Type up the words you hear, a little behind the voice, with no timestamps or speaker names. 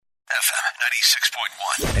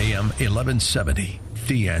FM 96.1. AM 1170.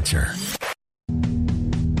 The Answer.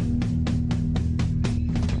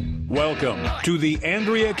 Welcome to the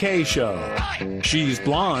Andrea Kaye Show. She's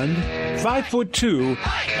blonde, 5'2",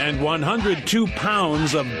 and 102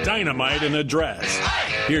 pounds of dynamite in a dress.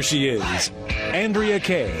 Here she is, Andrea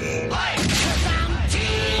Kaye.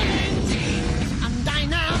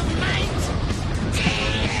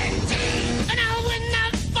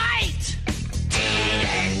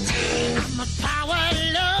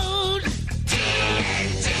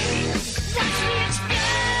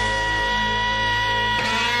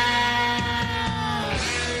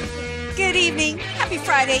 Good evening. Happy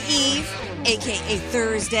Friday Eve, a.k.a.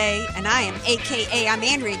 Thursday. And I am I'm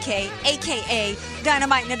Andrea Kaye, a.k.a.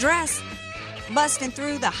 Dynamite in a Dress. Busting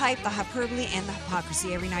through the hype, the hyperbole, and the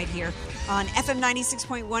hypocrisy every night here on FM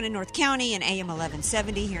 96.1 in North County and AM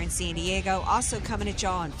 1170 here in San Diego. Also coming at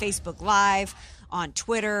y'all on Facebook Live, on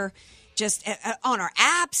Twitter, just on our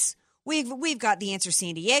apps. We've got the Answer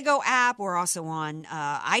San Diego app. We're also on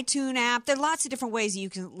iTunes app. There are lots of different ways you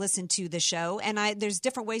can listen to the show, and there's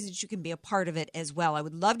different ways that you can be a part of it as well. I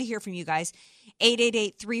would love to hear from you guys.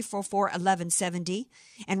 888-344-1170,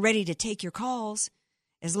 and ready to take your calls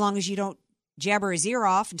as long as you don't jabber his ear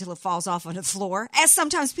off until it falls off on the floor, as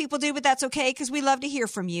sometimes people do, but that's okay because we love to hear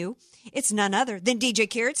from you. It's none other than DJ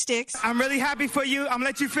Carrot Sticks. I'm really happy for you. I'm going to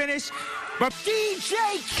let you finish. But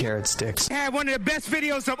DJ Carrot Sticks had one of the best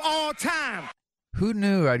videos of all time. Who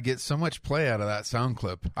knew I'd get so much play out of that sound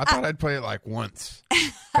clip? I thought I'd play it like once.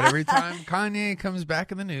 But every time Kanye comes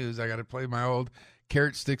back in the news, I got to play my old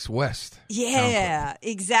Carrot Sticks West. Yeah,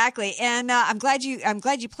 exactly. And I'm glad you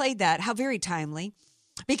played that. How very timely.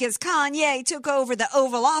 Because Kanye took over the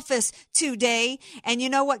Oval Office today, and you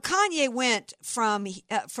know what? Kanye went from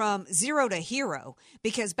zero to hero.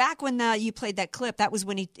 Because back when you played that clip, that was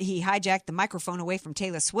when he hijacked the microphone away from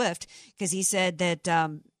Taylor Swift, because he said that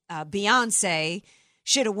Beyonce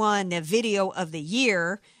should have won the Video of the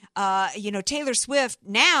Year. Taylor Swift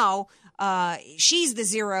now she's the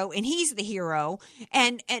zero and he's the hero,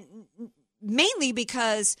 and mainly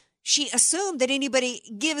because she assumed that anybody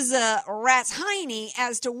gives a rat's hiney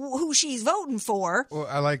as to who she's voting for. Well,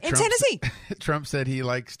 I like in Tennessee. Trump said he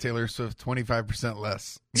likes Taylor Swift 25%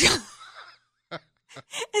 less. Is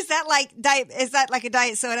that like a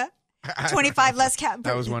diet soda? 25 less calories.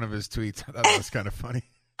 That was one of his tweets. I thought that was kind of funny.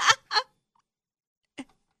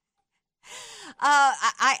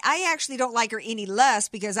 I actually don't like her any less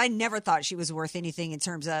because I never thought she was worth anything in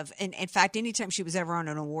terms of, in fact, anytime she was ever on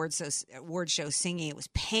an award show singing, it was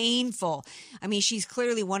painful. I mean, she's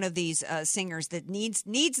clearly one of these singers that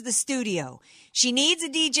needs the studio. She needs a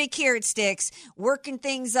DJ Carrot Sticks working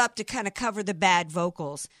things up to kind of cover the bad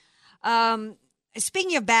vocals.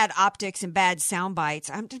 Speaking of bad optics and bad sound bites,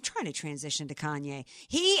 I'm trying to transition to Kanye.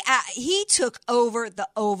 He took over the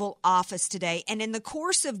Oval Office today, and in the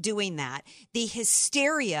course of doing that, the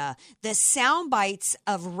hysteria, the sound bites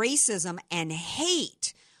of racism and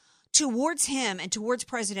hate towards him and towards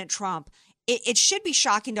President Trump, it should be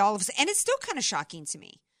shocking to all of us, and it's still kind of shocking to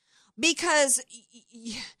me because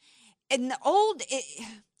in the old.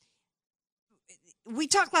 We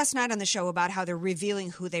talked last night on the show about how they're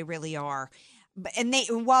revealing who they really are. And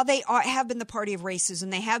while they have been the party of racism,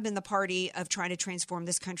 they have been the party of trying to transform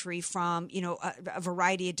this country from, a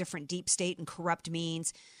variety of different deep state and corrupt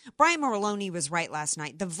means. Brian Melania was right last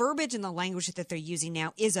night. The verbiage and the language that they're using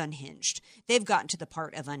now is unhinged. They've gotten to the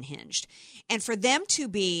part of unhinged. And for them to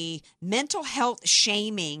be mental health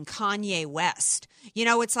shaming Kanye West,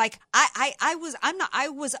 it's like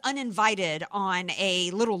I was uninvited on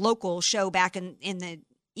a little local show back in the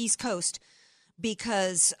East Coast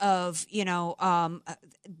because of,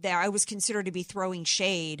 I was considered to be throwing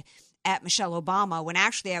shade at Michelle Obama when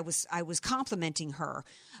actually I was complimenting her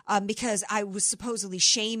because I was supposedly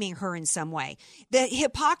shaming her in some way. The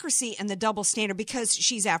hypocrisy and the double standard because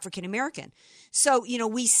she's African American. So,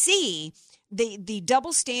 we see the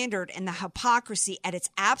double standard and the hypocrisy at its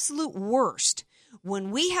absolute worst when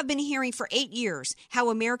we have been hearing for 8 years how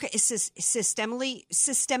America is systemically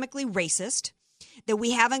racist, that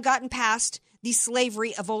we haven't gotten past the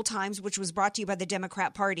slavery of old times, which was brought to you by the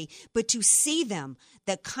Democrat Party. But to see them,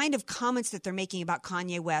 the kind of comments that they're making about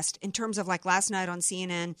Kanye West in terms of like last night on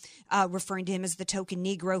CNN, referring to him as the token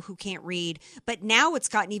Negro who can't read. But now it's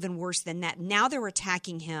gotten even worse than that. Now they're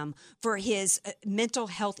attacking him for his mental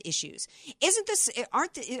health issues.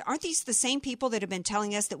 Aren't these the same people that have been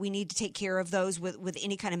telling us that we need to take care of those with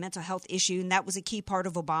any kind of mental health issue? And that was a key part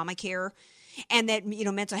of Obamacare. And that,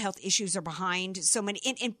 mental health issues are behind so many.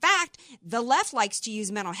 In fact, the left likes to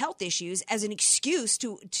use mental health issues as an excuse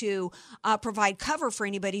to provide cover for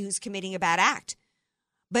anybody who's committing a bad act.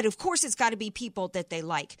 But of course, it's got to be people that they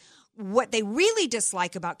like. What they really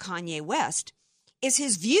dislike about Kanye West is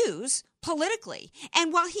his views politically.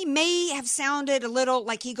 And while he may have sounded a little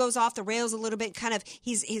like he goes off the rails a little bit, kind of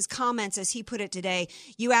his comments, as he put it today,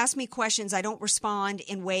 you ask me questions, I don't respond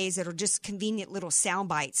in ways that are just convenient little sound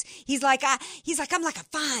bites. He's like, I'm like a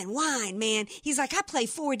fine wine, man. He's like, I play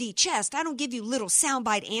 4D chess. I don't give you little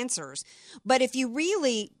soundbite answers. But if you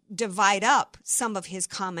really divide up some of his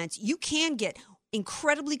comments, you can get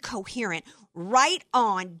incredibly coherent, right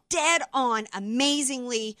on, dead on,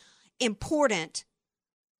 amazingly important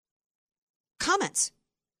comments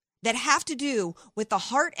that have to do with the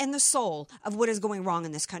heart and the soul of what is going wrong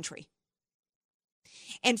in this country.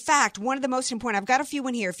 In fact, one of the most important, I've got a few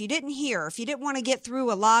in here. If you didn't want to get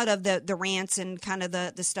through a lot of the rants and kind of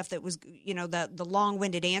the stuff that was, the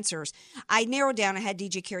long-winded answers, I had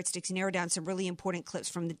DJ Carrot Sticks narrow down some really important clips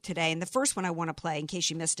from today. And the first one I want to play, in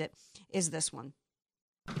case you missed it, is this one.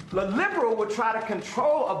 The liberal would try to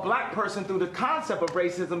control a black person through the concept of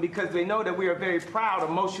racism because they know that we are very proud,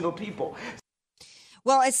 emotional people.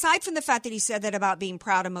 Well, aside from the fact that he said that about being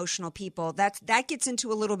proud, emotional people, that gets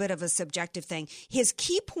into a little bit of a subjective thing. His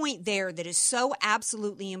key point there that is so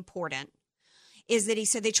absolutely important is that he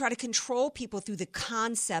said they try to control people through the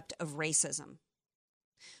concept of racism.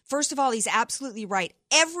 First of all, he's absolutely right.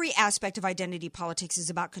 Every aspect of identity politics is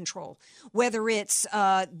about control, whether it's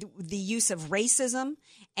the use of racism,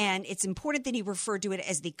 and it's important that he referred to it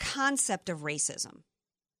as the concept of racism.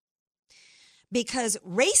 Because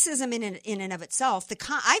racism in and of itself,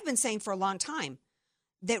 I've been saying for a long time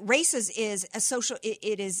that racism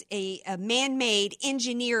is a man-made,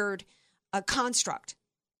 engineered construct,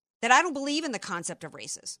 that I don't believe in the concept of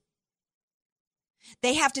races.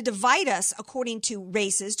 They have to divide us according to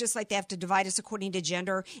races, just like they have to divide us according to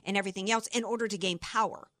gender and everything else in order to gain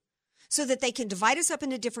power, so that they can divide us up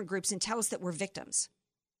into different groups and tell us that we're victims.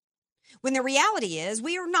 When the reality is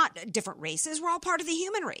we are not different races. We're all part of the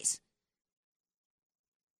human race.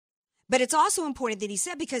 But it's also important that he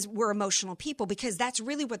said, because we're emotional people, because that's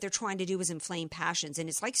really what they're trying to do is inflame passions. And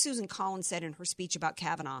it's like Susan Collins said in her speech about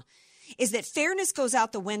Kavanaugh, is that fairness goes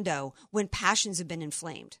out the window when passions have been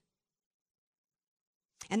inflamed.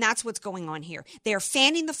 And that's what's going on here. They are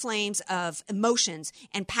fanning the flames of emotions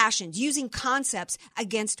and passions, using concepts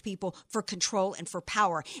against people for control and for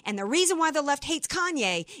power. And the reason why the left hates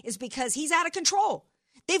Kanye is because he's out of control.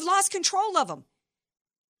 They've lost control of him.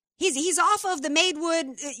 He's off of the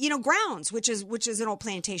Maidwood, grounds, which is an old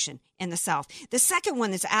plantation in the South. The second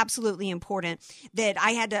one that's absolutely important that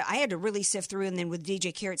I had to really sift through, and then with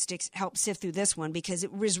DJ Carrot Sticks help sift through this one, because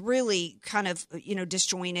it was really kind of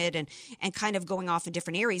disjointed and kind of going off in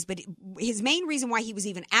different areas. But his main reason why he was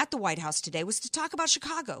even at the White House today was to talk about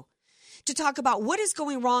Chicago, to talk about what is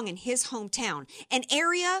going wrong in his hometown, an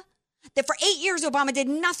area that for 8 years Obama did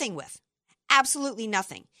nothing with, absolutely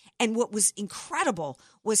nothing. And what was incredible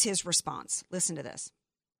was his response. Listen to this.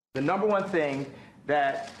 The number one thing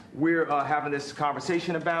that we're having this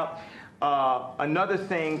conversation about, another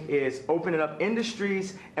thing is opening up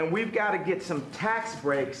industries, and we've got to get some tax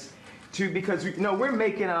breaks because we're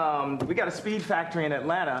making we got a speed factory in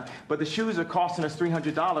Atlanta, but the shoes are costing us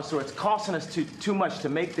 $300, so it's costing us too much to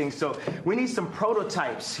make things. So we need some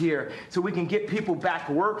prototypes here so we can get people back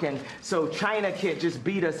working, so China can't just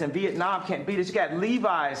beat us and Vietnam can't beat us. You got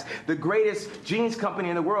Levi's, the greatest jeans company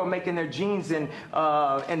in the world, making their jeans in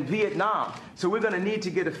Vietnam. So we're going to need to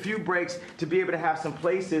get a few breaks to be able to have some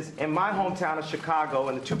places in my hometown of Chicago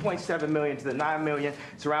and the 2.7 million to the 9 million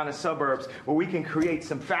surrounding suburbs where we can create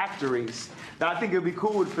some factories. Now, I think it would be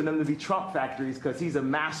cool for them to be Trump factories because he's a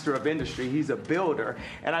master of industry. He's a builder.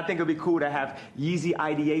 And I think it would be cool to have Yeezy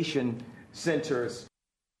ideation centers.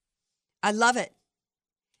 I love it.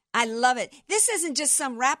 I love it. This isn't just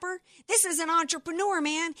some rapper. This is an entrepreneur,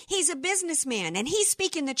 man. He's a businessman, and he's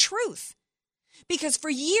speaking the truth. Because for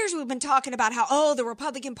years we've been talking about how, the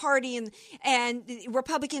Republican Party and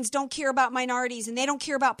Republicans don't care about minorities and they don't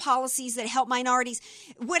care about policies that help minorities.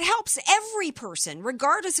 What helps every person,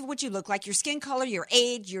 regardless of what you look like, your skin color, your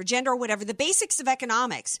age, your gender, or whatever, the basics of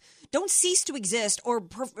economics don't cease to exist or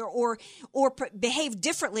behave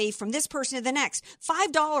differently from this person to the next.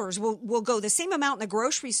 $5 will go the same amount in the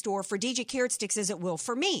grocery store for DJ Carrot Sticks as it will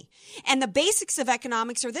for me. And the basics of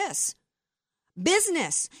economics are this.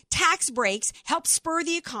 Business tax breaks help spur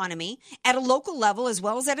the economy at a local level as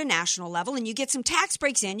well as at a national level. And you get some tax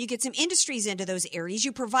breaks in, you get some industries into those areas,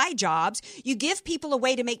 you provide jobs, you give people a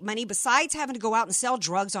way to make money besides having to go out and sell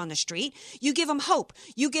drugs on the street. You give them hope.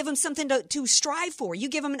 You give them something to strive for. You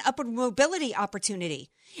give them an upward mobility opportunity.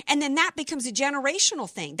 And then that becomes a generational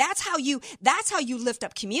thing. That's how you lift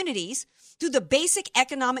up communities through the basic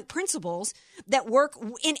economic principles that work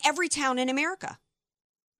in every town in America.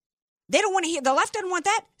 They don't want to hear, the left doesn't want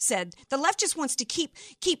that said. The left just wants to keep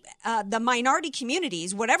the minority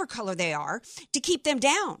communities, whatever color they are, to keep them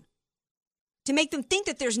down, to make them think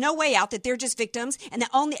that there's no way out, that they're just victims, and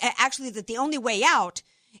that the only way out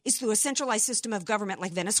is through a centralized system of government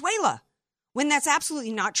like Venezuela, when that's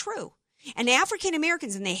absolutely not true. And African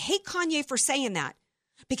Americans, and they hate Kanye for saying that,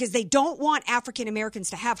 because they don't want African Americans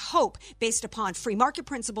to have hope based upon free market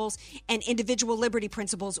principles and individual liberty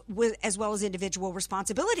principles, as well as individual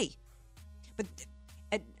responsibility. But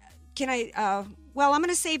I'm going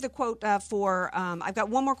to save the quote for, I've got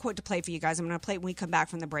one more quote to play for you guys. I'm going to play it when we come back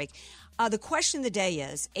from the break. The question of the day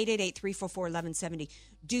is 888-344-1170.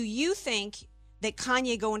 Do you think that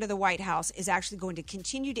Kanye going to the White House is actually going to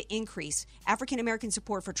continue to increase? African-American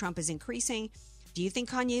support for Trump is increasing. Do you think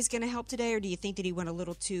Kanye is going to help today, or do you think that he went a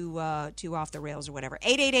little too off the rails or whatever?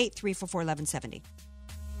 888-344-1170.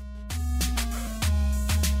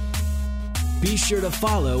 Be sure to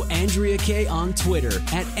follow Andrea Kaye on Twitter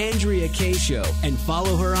at Andrea Kaye Show, and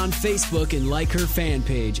follow her on Facebook and like her fan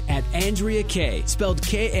page at Andrea Kaye, spelled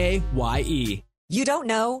Kaye. You don't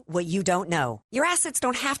know what you don't know. Your assets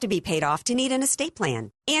don't have to be paid off to need an estate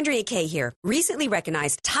plan. Andrea Kaye here. Recently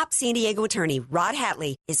recognized top San Diego attorney Rod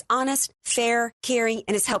Hatley is honest, fair, caring,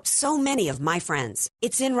 and has helped so many of my friends.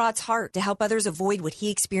 It's in Rod's heart to help others avoid what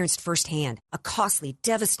he experienced firsthand, a costly,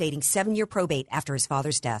 devastating 7-year probate after his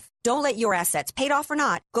father's death. Don't let your assets, paid off or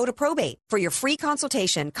not, go to probate. For your free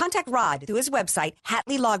consultation, contact Rod through his website,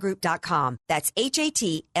 HatleyLawGroup.com. That's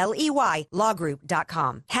HATLEY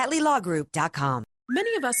lawgroup.com. HatleyLawGroup.com.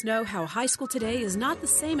 Many of us know how high school today is not the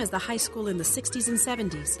same as the high school in the 60s and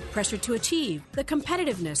 70s. Pressure to achieve, the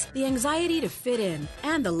competitiveness, the anxiety to fit in,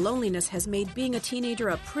 and the loneliness has made being a teenager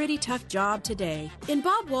a pretty tough job today. In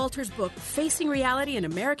Bob Walter's book, Facing Reality in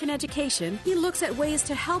American Education, he looks at ways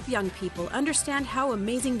to help young people understand how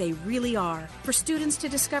amazing they really are, for students to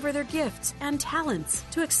discover their gifts and talents,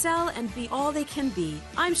 to excel and be all they can be.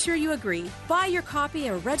 I'm sure you agree. Buy your copy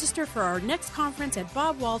or register for our next conference at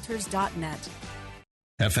bobwalters.net.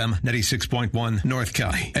 FM 96.1 North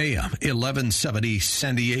County, AM 1170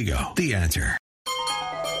 San Diego. The Answer.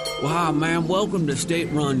 Wow, ma'am, welcome to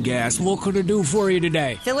State Run Gas. What could I do for you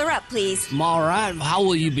today? Fill her up, please. All right, how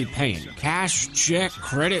will you be paying? Cash, check,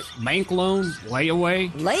 credit, bank loan,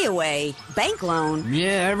 layaway? Layaway? Bank loan?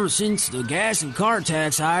 Yeah, ever since the gas and car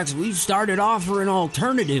tax hikes, we've started offering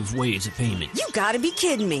alternative ways of payment. You gotta be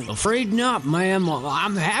kidding me. Afraid not, ma'am.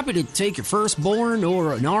 I'm happy to take your firstborn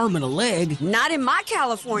or an arm and a leg. Not in my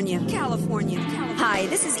California. Hi,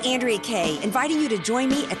 this is Andrea Kaye, inviting you to join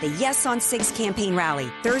me at the Yes on 6 campaign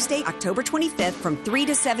rally, Thursday, October 25th from 3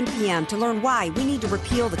 to 7 p.m. to learn why we need to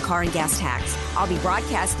repeal the car and gas tax. I'll be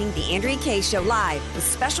broadcasting the Andrea Kaye Show live with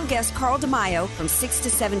special guest Carl DeMaio from 6 to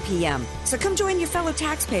 7 p.m. So come join your fellow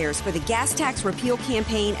taxpayers for the gas tax repeal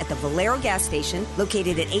campaign at the Valero gas station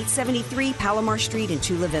located at 873 Palomar Street in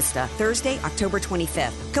Chula Vista, Thursday, October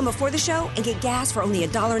 25th. Come before the show and get gas for only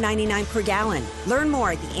 $1.99 per gallon. Learn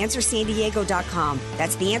more at theanswersandiego.com.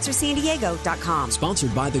 That's theanswersandiego.com.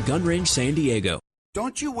 Sponsored by the Gun Range San Diego.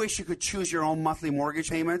 Don't you wish you could choose your own monthly mortgage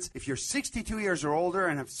payments? If you're 62 years or older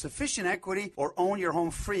and have sufficient equity or own your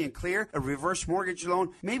home free and clear, a reverse mortgage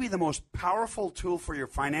loan may be the most powerful tool for your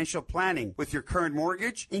financial planning. With your current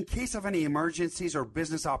mortgage, in case of any emergencies or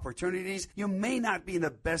business opportunities, you may not be in the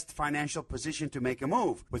best financial position to make a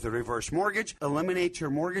move. With a reverse mortgage, eliminate your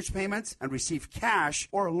mortgage payments and receive cash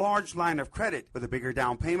or a large line of credit. With a bigger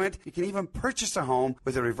down payment, you can even purchase a home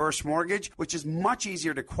with a reverse mortgage, which is much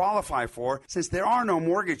easier to qualify for since there are no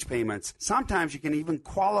mortgage payments. Sometimes you can even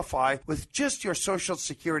qualify with just your Social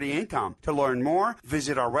Security income. To learn more,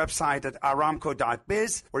 visit our website at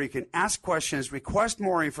aramco.biz, where you can ask questions, request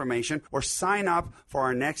more information, or sign up for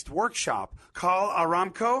our next workshop. Call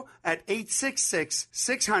Aramco at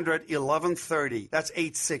 866-600-1130. That's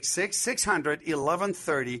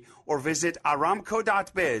 866-600-1130, or visit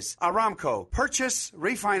aramco.biz. Aramco. Purchase,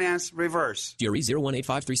 refinance, reverse. GRE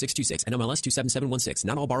 01853626, NMLS 27716.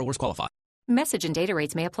 Not all borrowers qualify. Message and data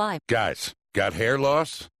rates may apply. Guys, got hair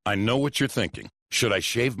loss? I know what you're thinking. Should I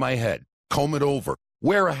shave my head, comb it over,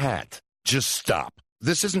 wear a hat? Just stop.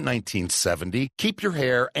 This isn't 1970. Keep your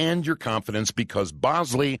hair and your confidence because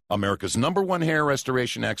Bosley, America's #1 hair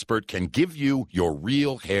restoration expert, can give you your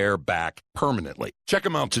real hair back permanently. Check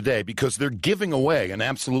them out today because they're giving away an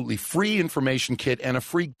absolutely free information kit and a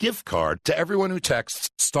free gift card to everyone who texts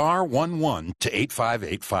 *11 to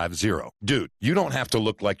 85850. Dude, you don't have to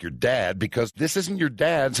look like your dad because this isn't your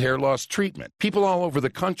dad's hair loss treatment. People all over the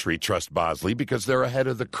country trust Bosley because they're ahead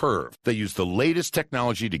of the curve. They use the latest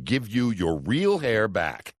technology to give you your real hair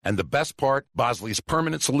back. And the best part, Bosley's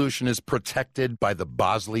permanent solution is protected by the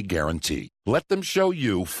Bosley Guarantee. Let them show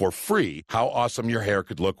you for free how awesome your hair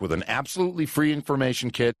could look with an absolutely free information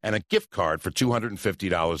kit and a gift card for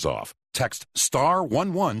 $250 off. Text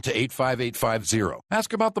 *11 to 85850.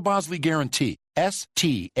 Ask about the Bosley Guarantee.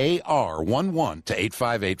 STAR11 to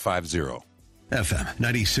 85850. FM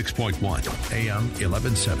 96.1, AM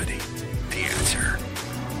 1170. The Answer.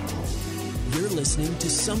 You're listening to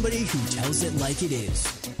somebody who tells it like it is.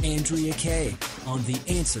 Andrea Kaye on The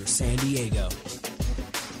Answer San Diego.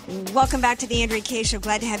 Welcome back to the Andrea Kaye Show.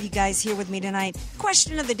 Glad to have you guys here with me tonight.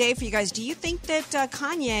 Question of the day for you guys. Do you think that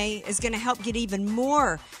Kanye is going to help get even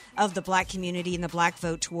more of the black community and the black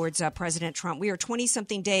vote towards President Trump? We are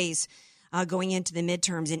 20-something days going into the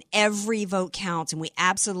midterms, and every vote counts, and we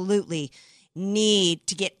absolutely need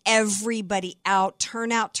to get everybody out.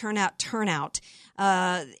 Turn out.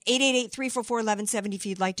 888-344-1170 if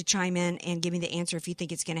you'd like to chime in and give me the answer if you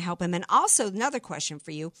think it's going to help him. And also, another question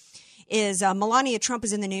for you is Melania Trump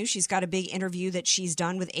is in the news. She's got a big interview that she's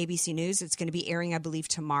done with ABC News. It's going to be airing, I believe,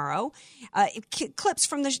 tomorrow. Clips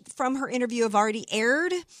from her interview have already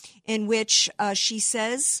aired, in which she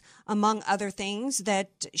says, among other things,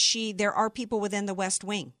 that there are people within the West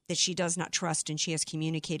Wing that she does not trust, and she has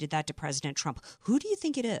communicated that to President Trump. Who do you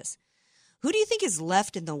think it is? Who do you think is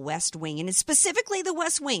left in the West Wing? And it's specifically the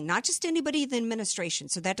West Wing, not just anybody in the administration.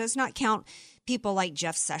 So that does not count people like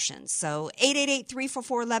Jeff Sessions. So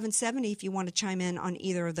 888-344-1170 if you want to chime in on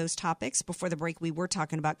either of those topics. Before the break, we were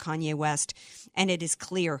talking about Kanye West, and it is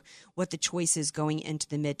clear what the choice is going into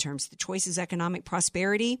the midterms. The choice is economic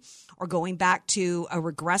prosperity or going back to a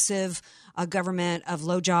regressive government of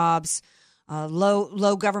low jobs,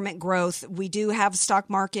 low government growth. We do have a stock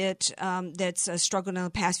market that's struggled in the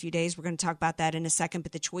past few days. We're going to talk about that in a second.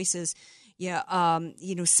 But the choices,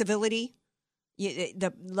 civility.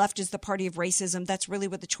 The left is the party of racism. That's really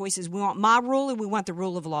what the choice is. We want mob rule, and we want the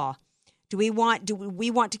rule of law. Do we want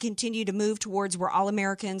to continue to move towards we're all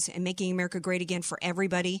Americans and making America great again for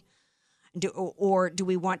everybody, or do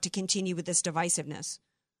we want to continue with this divisiveness?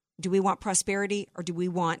 Do we want prosperity, or do we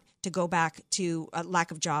want to go back to a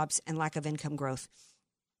lack of jobs and lack of income growth?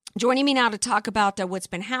 Joining me now to talk about what's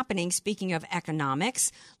been happening, speaking of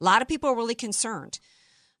economics, a lot of people are really concerned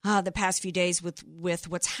the past few days with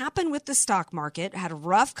what's happened with the stock market. Had a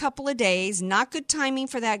rough couple of days, not good timing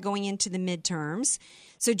for that going into the midterms.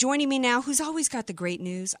 So joining me now, who's always got the great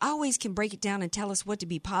news, always can break it down and tell us what to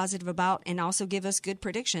be positive about and also give us good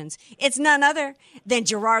predictions. It's none other than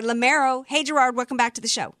Gerard Lamero. Hey, Gerard, welcome back to the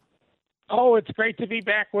show. Oh, it's great to be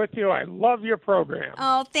back with you. I love your program.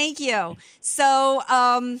 Oh, thank you. So,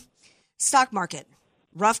 stock market,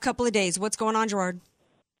 rough couple of days. What's going on, Gerard?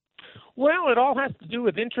 Well, it all has to do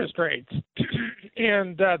with interest rates.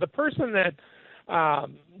 And the person that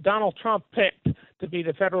Donald Trump picked to be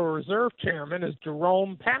the Federal Reserve Chairman is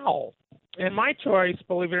Jerome Powell. And my choice,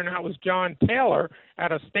 believe it or not, was John Taylor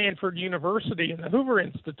out of Stanford University and the Hoover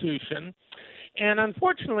Institution. And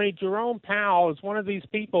unfortunately, Jerome Powell is one of these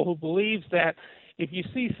people who believes that if you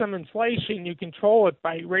see some inflation, you control it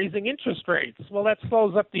by raising interest rates. Well, that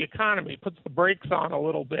slows up the economy, puts the brakes on a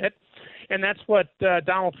little bit. And that's what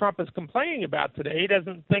Donald Trump is complaining about today. He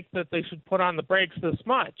doesn't think that they should put on the brakes this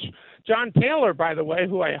much. John Taylor, by the way,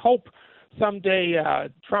 who I hope someday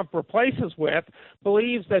Trump replaces with,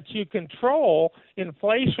 believes that you control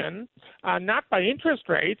inflation not by interest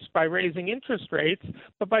rates, by raising interest rates,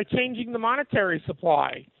 but by changing the monetary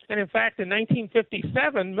supply. And in fact, in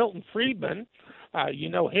 1957, Milton Friedman, you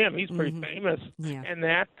know him, he's pretty famous, and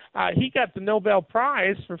that he got the Nobel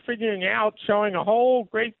Prize for figuring out, showing a whole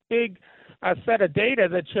great big set of data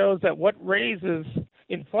that shows that what raises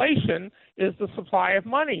inflation is the supply of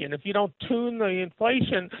money. And if you don't tune the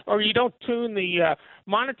inflation or you don't tune the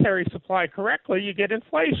monetary supply correctly, you get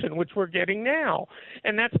inflation, which we're getting now.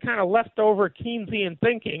 And that's kind of leftover Keynesian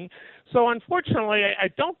thinking. So unfortunately, I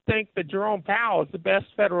don't think that Jerome Powell is the best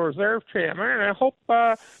Federal Reserve Chairman, and I hope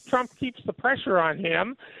Trump keeps the pressure on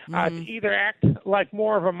him to either act like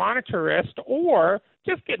more of a monetarist or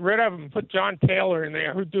just get rid of him and put John Taylor in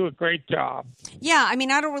there, who do a great job. Yeah, I mean,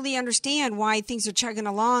 I don't really understand why things are chugging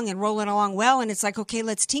along and rolling along well, and it's like, okay,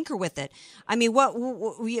 let's tinker with it. I mean,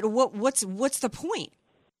 what's the point?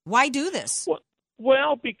 Why do this?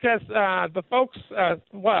 Well, because the folks,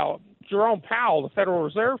 Jerome Powell, the Federal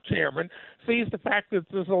Reserve Chairman, sees the fact that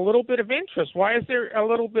there's a little bit of interest. Why is there a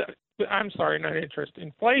little bit? I'm sorry, not interest,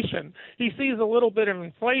 inflation. He sees a little bit of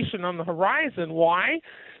inflation on the horizon. Why?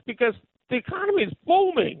 Because the economy is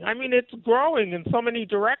booming. I mean, it's growing in so many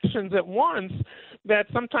directions at once that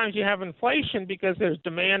sometimes you have inflation because there's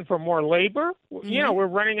demand for more labor. Mm-hmm. You know, we're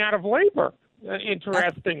running out of labor,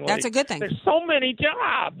 interestingly. That's a good thing. There's so many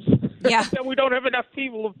jobs. Yeah. that we don't have enough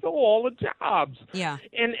people to fill all the jobs. Yeah.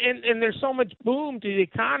 And there's so much boom to the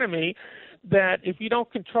economy that if you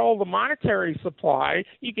don't control the monetary supply,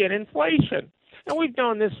 you get inflation. And we've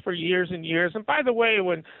known this for years and years. And by the way,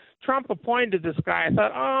 when Trump appointed this guy, I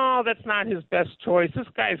thought, oh, that's not his best choice. This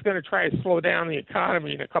guy's going to try to slow down the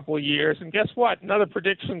economy in a couple of years. And guess what? Another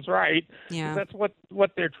prediction's right. Yeah. That's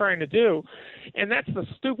what they're trying to do. And that's the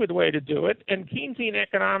stupid way to do it. And Keynesian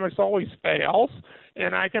economics always fails.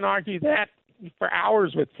 And I can argue that for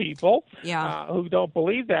hours with people who don't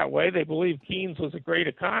believe that way. They believe Keynes was a great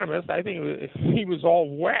economist. I think he was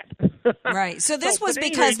all wet. Right. So this was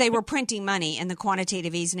because they were printing money in the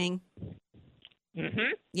quantitative easing?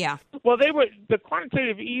 Mm-hmm. Yeah. Well, the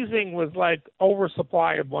quantitative easing was like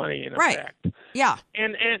oversupply of money in effect. Yeah.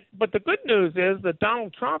 But the good news is that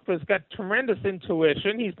Donald Trump has got tremendous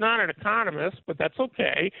intuition. He's not an economist, but that's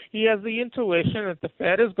okay. He has the intuition that the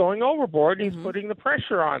Fed is going overboard. He's putting the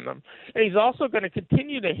pressure on them, and he's also going to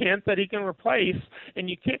continue to hint that he can replace. And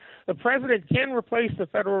the president can replace the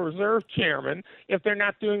Federal Reserve Chairman if they're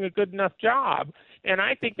not doing a good enough job. And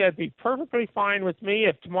I think that'd be perfectly fine with me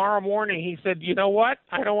if tomorrow morning he said, you know what,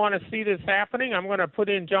 I don't want to see this happening. I'm going to put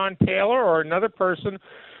in John Taylor or another person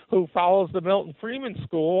who follows the Milton Friedman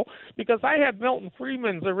school, because I have Milton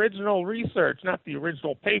Friedman's original research, not the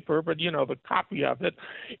original paper, but, the copy of it.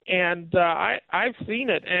 And I've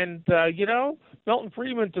seen it. And, Milton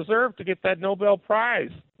Friedman deserved to get that Nobel Prize.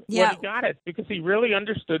 Yeah. When he got it, because he really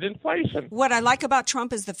understood inflation. What I like about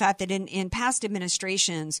Trump is the fact that in past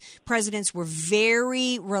administrations, presidents were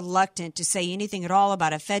very reluctant to say anything at all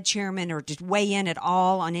about a Fed chairman or to weigh in at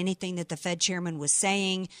all on anything that the Fed chairman was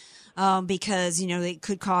saying. Because, it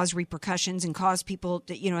could cause repercussions and cause people,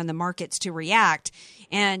 in the markets to react.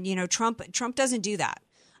 And, Trump doesn't do that.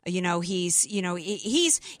 He's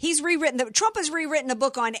rewritten Trump has rewritten a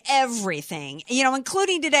book on everything,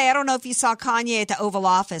 including today. I don't know if you saw Kanye at the Oval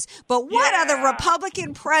Office, but what other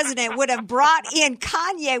Republican president would have brought in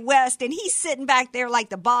Kanye West, and he's sitting back there like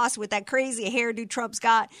the boss with that crazy hairdo Trump's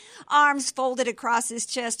got, arms folded across his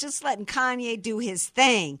chest, just letting Kanye do his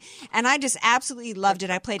thing. And I just absolutely loved it.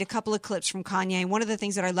 I played a couple of clips from Kanye, and one of the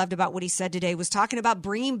things that I loved about what he said today was talking about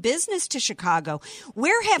bringing business to Chicago.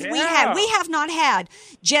 Where have we have not had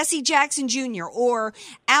Jesse Jackson Jr. or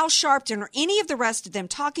Al Sharpton or any of the rest of them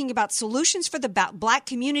talking about solutions for the black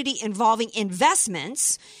community involving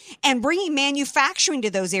investments and bringing manufacturing to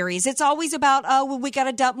those areas. It's always about, we got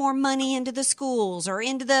to dump more money into the schools or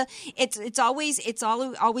into the, it's always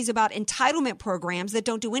about entitlement programs that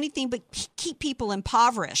don't do anything but keep people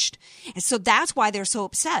impoverished. And so that's why they're so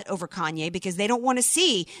upset over Kanye, because they don't want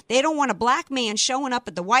a black man showing up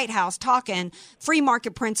at the White House talking free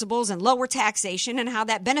market principles and lower taxation and how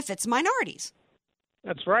that benefits minorities.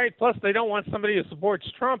 That's right. Plus, they don't want somebody who supports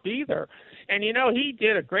Trump either. And, he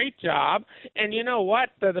did a great job. And you know what?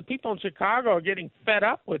 The people in Chicago are getting fed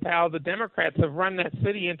up with how the Democrats have run that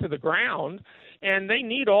city into the ground. And they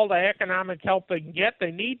need all the economic help they can get.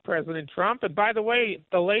 They need President Trump. And by the way,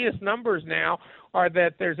 the latest numbers now are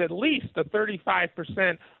that there's at least a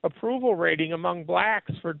 35% approval rating among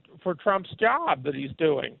blacks for Trump's job that he's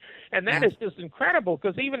doing. And that is just incredible,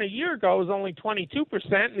 because even a year ago it was only 22%,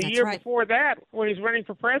 and the year before that, when he's running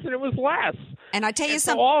for president, it was less. And I tell you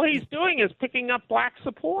something. So all he's doing is picking up black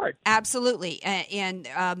support. Absolutely. And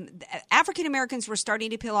African Americans were starting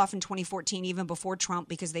to peel off in 2014, even before Trump,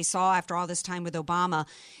 because they saw, after all this time with Obama,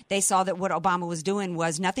 they saw that what Obama was doing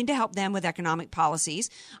was nothing to help them with economic policies,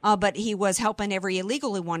 but he was helping every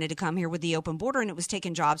illegal who wanted to come here with the open border, and it was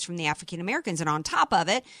taking jobs from the African Americans. And on top of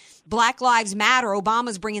it, Black Lives Matter.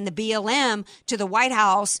 Obama's bringing the BLM to the White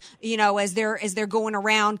House, as they're going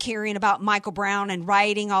around carrying about Michael Brown and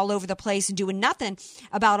rioting all over the place and doing nothing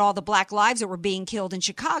about all the black lives that were being killed in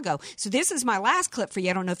Chicago. So this is my last clip for you.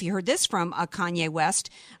 I don't know if you heard this from Kanye West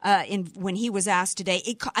when he was asked today.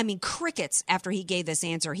 Crickets after he gave this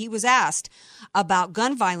answer. He was asked about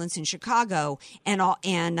gun violence in Chicago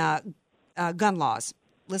and gun laws.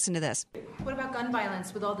 Listen to this. What about gun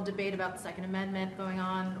violence with all the debate about the Second Amendment going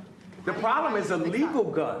on? The problem is illegal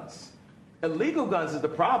guns. Illegal guns is the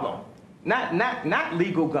problem, not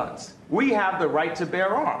legal guns. We have the right to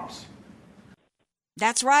bear arms.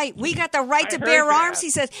 That's right. We got the right to bear arms. He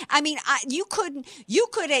says. I mean, you could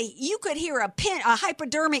hear a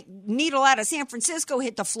hypodermic needle out of San Francisco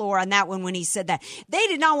hit the floor on that one when he said that. They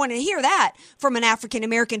did not want to hear that from an African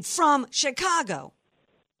American from Chicago.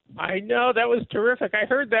 I know, that was terrific. I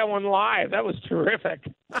heard that one live. That was terrific.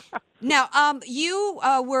 Now,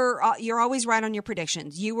 you're always right on your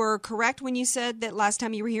predictions. You were correct when you said that last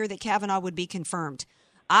time you were here that Kavanaugh would be confirmed.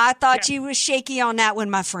 I thought you was shaky on that one,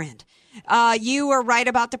 my friend. You were right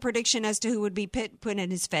about the prediction as to who would be put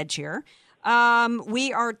in his Fed chair.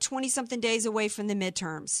 We are 20-something days away from the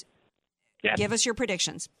midterms. Yes. Give us your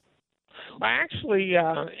predictions. Well, actually,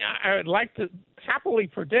 I would like to happily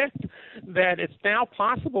predict that it's now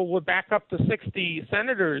possible we're back up to 60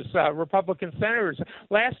 senators, Republican senators.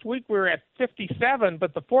 Last week we were at 57,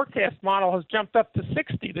 but the forecast model has jumped up to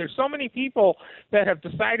 60. There's so many people that have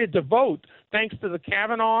decided to vote thanks to the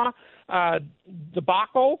Kavanaugh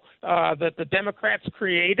debacle that the Democrats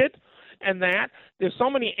created. And that there's so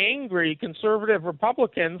many angry conservative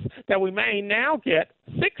Republicans that we may now get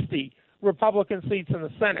 60 Republican seats in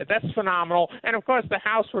the Senate. That's phenomenal. And, of course, the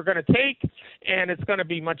House we're going to take, and it's going to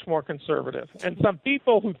be much more conservative. And some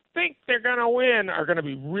people who think they're going to win are going to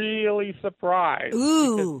be really surprised.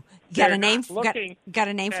 Ooh, got a name for us?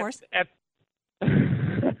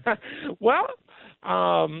 Well,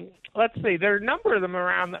 let's see. There are a number of them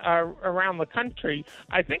around the country.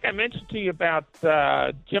 I think I mentioned to you about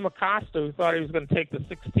Jim Acosta, who thought he was going to take the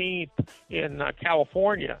 16th in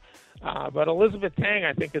California. But Elizabeth Tang,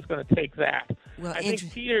 I think, is going to take that. Well, I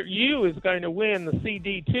think Peter Yu is going to win the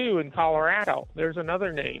CD2 in Colorado. There's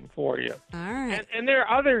another name for you. All right. And there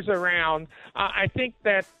are others around. I think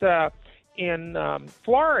that in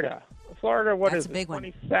Florida, what That's is a big it,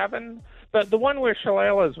 27? But the one where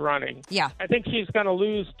Shalala's running, yeah, I think she's going to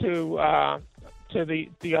lose to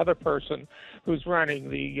the other person who's running,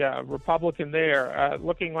 the Republican there,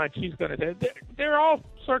 looking like she's going to. There are all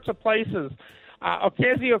sorts of places.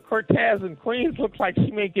 Ocasio-Cortez in Queens looks like she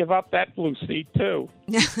may give up that blue seat, too.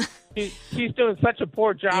 She's doing such a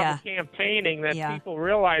poor job of campaigning that people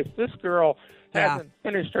realize this girl hasn't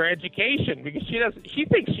finished her education because she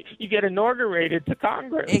thinks you get inaugurated to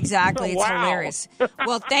Congress. Exactly. It's wow. hilarious.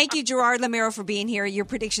 Well, thank you, Gerard Lamero, for being here. Your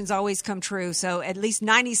predictions always come true, so at least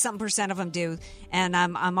 90-something% of them do, and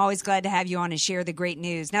I'm always glad to have you on and share the great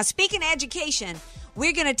news. Now, speaking of education,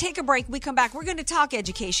 we're going to take a break. We come back. We're going to talk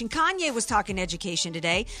education. Kanye was talking education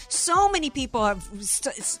today. So many people have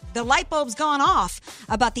the light bulb's gone off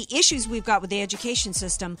about the issues we've got with the education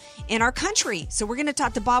system in our country. So we're going to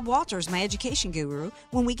talk to Bob Walters, my education guru,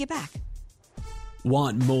 when we get back.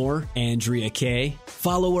 Want more Andrea Kaye?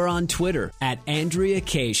 Follow her on Twitter at Andrea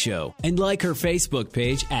Kaye Show and like her Facebook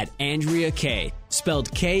page at Andrea Kaye, spelled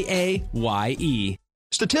Kaye.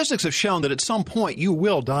 Statistics have shown that at some point you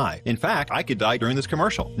will die. In fact, I could die during this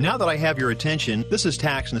commercial. Now that I have your attention, this is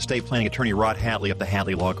tax and estate planning attorney Rod Hadley of the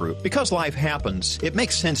Hadley Law Group. Because life happens, it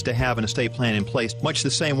makes sense to have an estate plan in place, much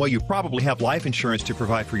the same way you probably have life insurance to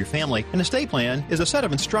provide for your family. An estate plan is a set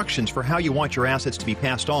of instructions for how you want your assets to be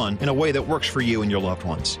passed on in a way that works for you and your loved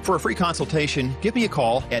ones. For a free consultation, give me a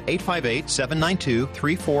call at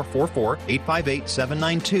 858-792-3444,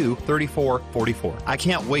 858-792-3444. I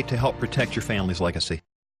can't wait to help protect your family's legacy.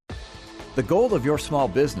 The goal of your small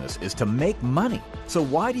business is to make money. So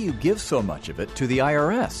why do you give so much of it to the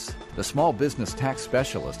IRS? The small business tax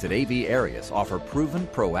specialists at AV Arias offer proven,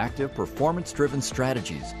 proactive, performance-driven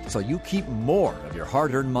strategies so you keep more of your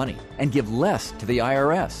hard-earned money and give less to the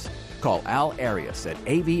IRS. Call Al Arias at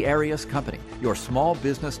AV Arias Company, your small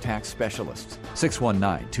business tax specialists.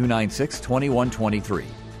 619-296-2123.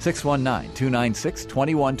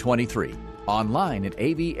 619-296-2123. Online at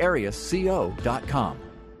avariasco.com.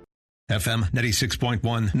 FM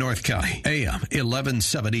 96.1 North County, AM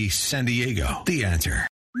 1170 San Diego. The Answer.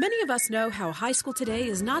 Many of us know how high school today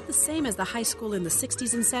is not the same as the high school in the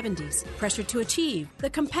 60s and 70s. Pressure to achieve, the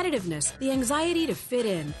competitiveness, the anxiety to fit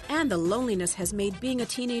in, and the loneliness has made being a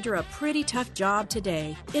teenager a pretty tough job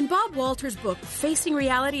today. In Bob Walters' book, Facing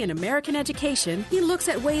Reality in American Education, he looks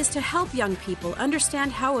at ways to help young people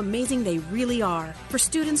understand how amazing they really are, for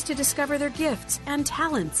students to discover their gifts and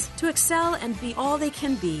talents, to excel and be all they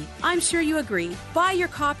can be. I'm sure you agree. Buy your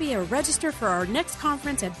copy or register for our next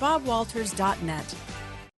conference at bobwalters.net.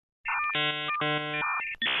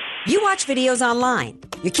 You watch videos online.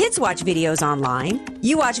 Your kids watch videos online.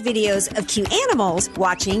 You watch videos of cute animals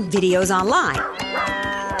watching videos online.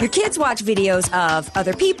 Your kids watch videos of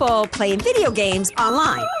other people playing video games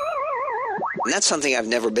online. And that's something I've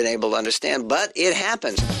never been able to understand, but it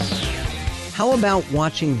happens. How about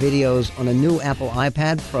watching videos on a new Apple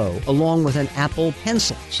iPad Pro along with an Apple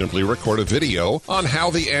Pencil? Simply record a video on how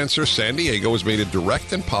The Answer San Diego has made a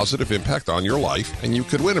direct and positive impact on your life, and you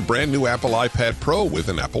could win a brand new Apple iPad Pro with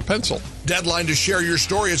an Apple Pencil. Deadline to share your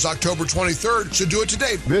story is October 23rd, so do it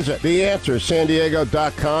today. Visit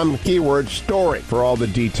theanswersandiego.com, keyword story for all the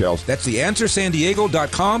details. That's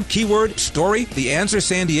theanswersandiego.com, keyword story.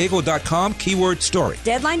 Theanswersandiego.com, keyword story.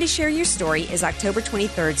 Deadline to share your story is October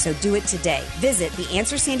 23rd, so do it today. Visit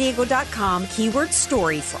theanswersandiego.com, keyword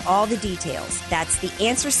story for all the details. That's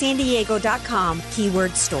theanswersandiego.com,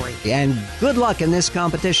 keyword story. And good luck in this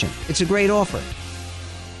competition. It's a great offer.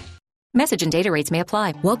 Message and data rates may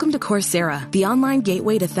apply. Welcome to Coursera, the online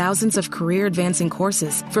gateway to thousands of career-advancing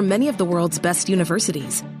courses from many of the world's best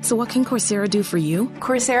universities. So what can Coursera do for you?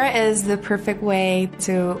 Coursera is the perfect way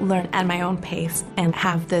to learn at my own pace and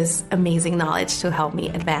have this amazing knowledge to help me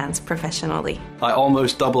advance professionally. I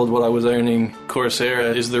almost doubled what I was earning.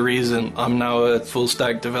 Coursera is the reason I'm now a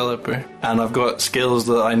full-stack developer, and I've got skills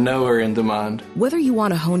that I know are in demand. Whether you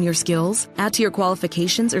want to hone your skills, add to your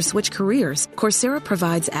qualifications, or switch careers, Coursera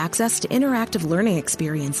provides access to interactive learning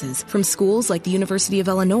experiences from schools like the University of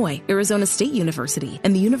Illinois, Arizona State University,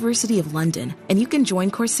 and the University of London. And you can join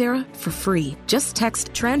Coursera for free. Just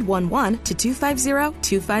text TREND11 to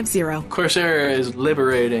 250-250. Coursera is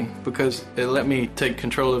liberating because it let me take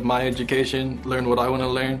control of my education, learn what I want to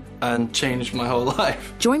learn, and change my whole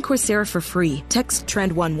life. Join Coursera for free. Text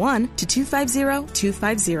TREND11 to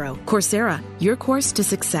 250-250. Coursera, your course to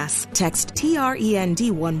success. Text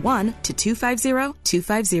TREND11 to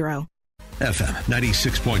 250-250. FM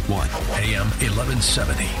 96.1, AM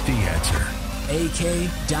 1170. The Answer. AK,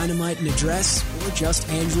 Dynamite and Address, or just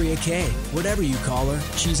Andrea Kaye. Whatever you call her,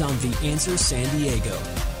 she's on The Answer San Diego.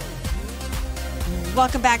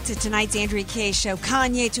 Welcome back to tonight's Andrea Kaye Show.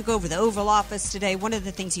 Kanye took over the Oval Office today. One of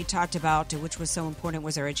the things he talked about, which was so important,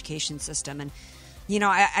 was our education system. And, you know,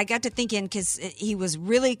 I got to thinking, because he was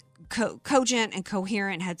really cogent and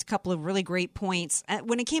coherent, had a couple of really great points.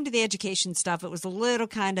 When it came to the education stuff, it was a little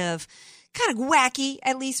kind of wacky,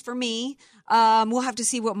 at least for me. We'll have to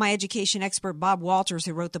see what my education expert, Bob Walters,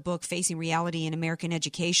 who wrote the book Facing Reality in American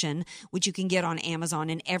Education, which you can get on Amazon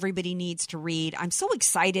and everybody needs to read. I'm so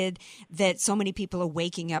excited that so many people are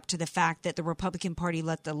waking up to the fact that the Republican Party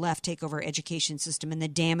let the left take over our education system and the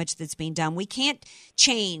damage that's being done. We can't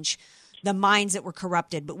change the minds that were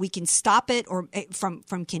corrupted, but we can stop it or from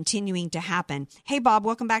continuing to happen. Hey, Bob,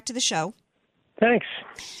 welcome back to the show. Thanks.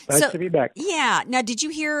 Nice to be back. Yeah. Now, did you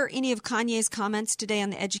hear any of Kanye's comments today on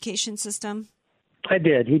the education system? I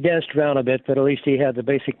did. He danced around a bit, but at least he had the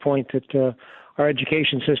basic point that our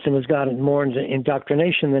education system has gotten more into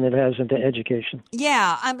indoctrination than it has into education.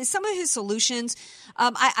 Yeah. Some of his solutions,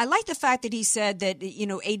 I like the fact that he said that, you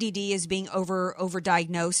know, ADD is being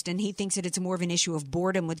overdiagnosed, and he thinks that it's more of an issue of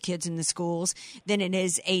boredom with kids in the schools than it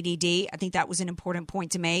is ADD. I think that was an important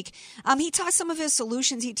point to make. Some of his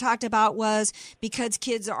solutions he talked about was because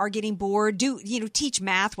kids are getting bored, teach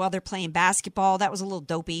math while they're playing basketball. That was a little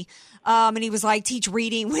dopey. And he was like, teach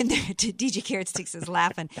reading when they're, DJ Carrot Sticks is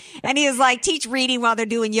laughing. And he was like, teach reading while they're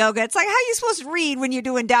doing yoga. It's like, how are you supposed to read when you're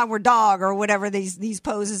doing downward dog or whatever these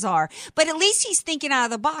poses are? But at least he's thinking out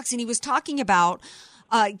of the box. And he was talking about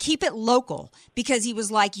keep it local, because he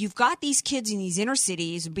was like, you've got these kids in these inner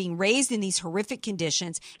cities being raised in these horrific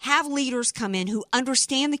conditions. Have leaders come in who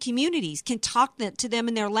understand the communities, can talk to them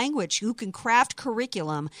in their language, who can craft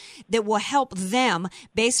curriculum that will help them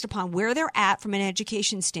based upon where they're at from an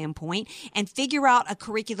education standpoint, and figure out a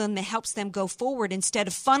curriculum that helps them go forward instead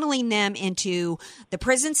of funneling them into the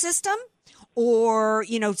prison system or,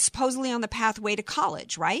 supposedly on the pathway to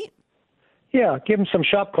college, right? Yeah, give them some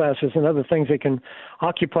shop classes and other things that can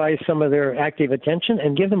occupy some of their active attention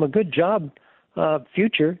and give them a good job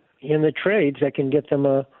future in the trades that can get them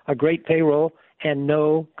a great payroll and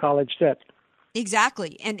no college debt.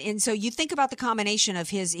 Exactly. And so you think about the combination of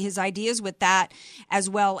his ideas with that, as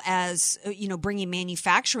well as, bringing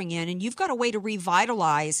manufacturing in, and you've got a way to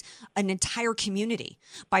revitalize an entire community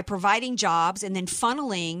by providing jobs and then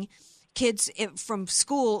funneling kids from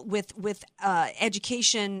school with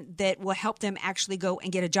education that will help them actually go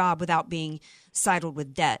and get a job without being saddled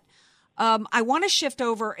with debt. I want to shift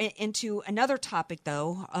over into another topic,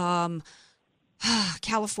 though.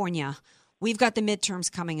 California. We've got the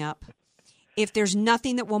midterms coming up. If there's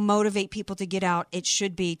nothing that will motivate people to get out, it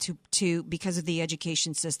should be to because of the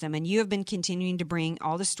education system. And you have been continuing to bring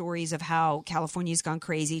all the stories of how California's gone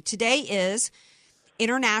crazy. Today is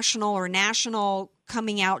International or National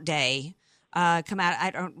Coming Out Day.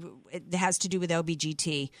 It has to do with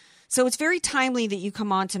LBGT. So it's very timely that you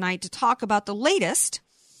come on tonight to talk about the latest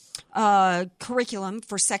curriculum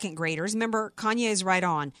for second graders. Remember, Kanye is right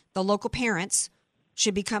on. The local parents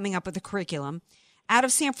should be coming up with a curriculum. Out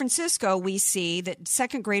of San Francisco, we see that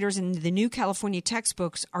second graders in the new California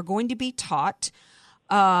textbooks are going to be taught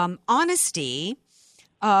honesty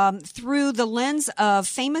through the lens of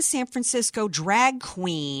famous San Francisco drag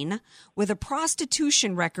queen with a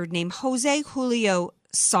prostitution record named Jose Julio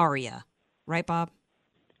Saria. Right, Bob?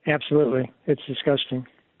 Absolutely. It's disgusting.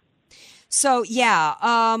 So,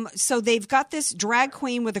 so they've got this drag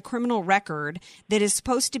queen with a criminal record that is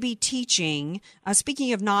supposed to be teaching,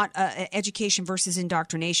 speaking of not education versus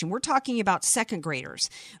indoctrination, we're talking about second graders.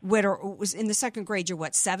 In the second grade, you're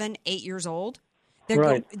 7, 8 years old?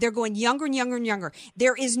 They're going younger and younger and younger.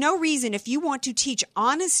 There is no reason, if you want to teach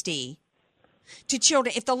honesty to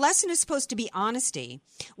children, if the lesson is supposed to be honesty,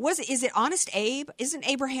 is it Honest Abe? Isn't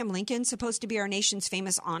Abraham Lincoln supposed to be our nation's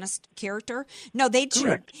famous honest character? No, they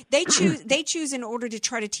choose in order to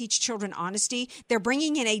try to teach children honesty. They're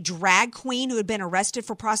bringing in a drag queen who had been arrested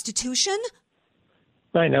for prostitution.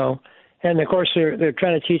 I know, and of course they're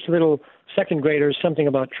trying to teach little second graders something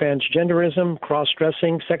about transgenderism,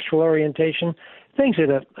 cross-dressing, sexual orientation, things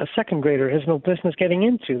that a second grader has no business getting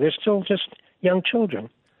into. They're still just young children.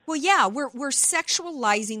 Well, yeah, we're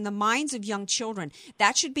sexualizing the minds of young children.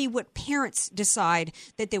 That should be what parents decide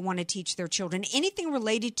that they want to teach their children. Anything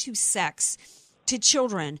related to sex to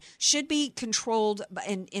children should be controlled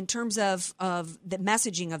in terms of the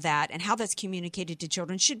messaging of that and how that's communicated to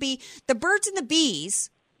children. Should be the birds and the bees.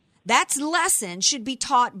 That's lesson should be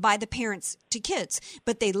taught by the parents to kids.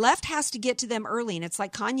 But the left has to get to them early. And it's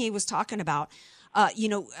like Kanye was talking about,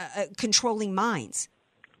 controlling minds.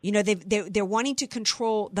 You know, they're wanting to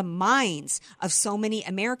control the minds of so many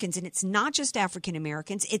Americans, and it's not just African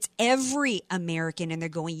Americans; it's every American, and they're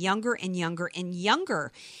going younger and younger and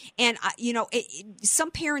younger. And some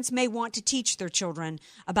parents may want to teach their children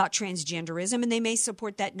about transgenderism, and they may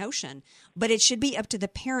support that notion, but it should be up to the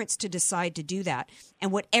parents to decide to do that.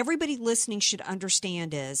 And what everybody listening should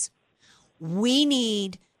understand is, we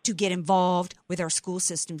need to get involved with our school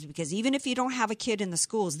systems, because even if you don't have a kid in the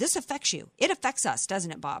schools, this affects you. It affects us, doesn't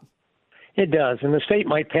it, Bob? It does. And the state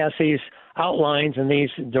might pass these outlines and these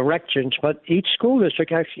directions, but each school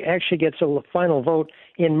district actually gets a final vote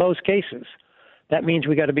in most cases. That means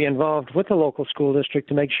we got to be involved with the local school district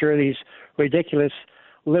to make sure these ridiculous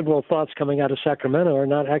liberal thoughts coming out of Sacramento are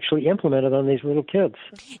not actually implemented on these little kids.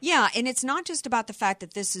 Yeah, and it's not just about the fact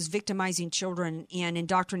that this is victimizing children and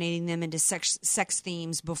indoctrinating them into sex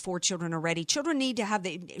themes before children are ready. Children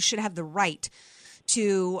should have the right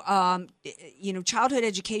to, childhood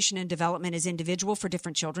education and development is individual for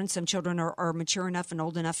different children. Some children are mature enough and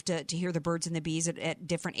old enough to hear the birds and the bees at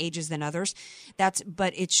different ages than others.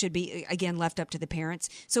 But it should be, again, left up to the parents.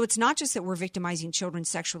 So it's not just that we're victimizing children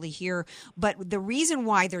sexually here, but the reason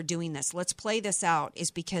why they're doing this, let's play this out,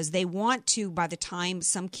 is because they want to, by the time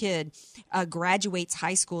some kid graduates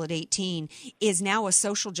high school at 18, is now a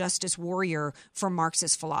social justice warrior for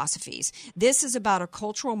Marxist philosophies. This is about a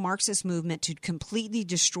cultural Marxist movement to completely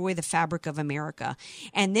destroy the fabric of America.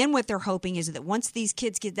 And then what they're hoping is that once these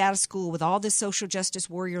kids get out of school with all this social justice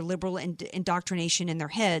warrior liberal indoctrination in their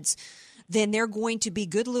heads, then they're going to be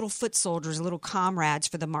good little foot soldiers, little comrades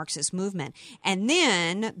for the Marxist movement. And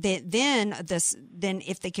then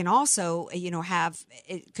if they can also, have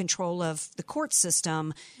control of the court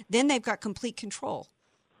system, then they've got complete control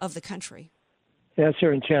of the country. That's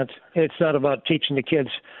their intent. It's not about teaching the kids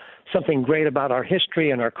something great about our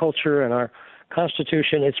history and our culture and our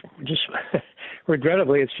Constitution. It's just,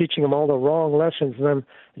 regrettably, it's teaching them all the wrong lessons, and then,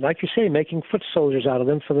 like you say, making foot soldiers out of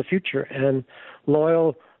them for the future, and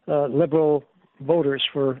loyal liberal voters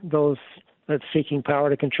for those that's seeking power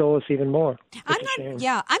to control us even more. I'm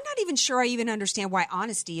not even sure I even understand why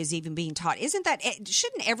honesty is even being taught.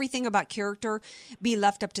 Shouldn't everything about character be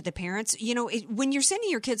left up to the parents? When you're sending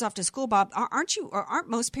your kids off to school, Bob, aren't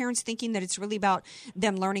most parents thinking that it's really about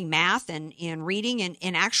them learning math and reading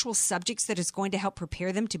and actual subjects that is going to help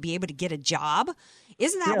prepare them to be able to get a job?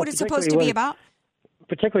 Isn't that what it's supposed to be about?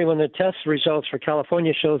 Particularly when the test results for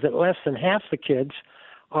California shows that less than half the kids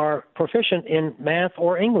are proficient in math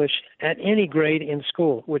or English at any grade in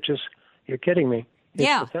school, which is, you're kidding me.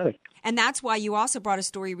 It's pathetic. And that's why you also brought a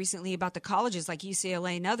story recently about the colleges like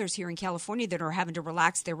UCLA and others here in California that are having to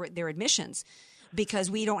relax their admissions,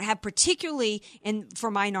 because we don't have, particularly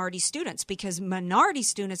for minority students, because minority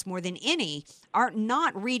students more than any are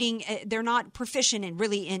not reading. They're not proficient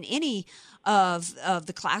in any of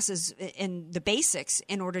the classes in the basics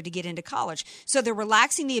in order to get into college. So they're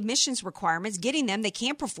relaxing the admissions requirements, getting them. They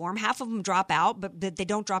can't perform. Half of them drop out, but they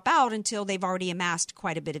don't drop out until they've already amassed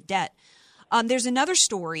quite a bit of debt. There's another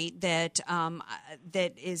story that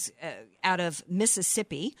is out of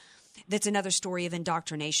Mississippi. That's another story of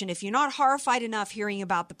indoctrination. If you're not horrified enough hearing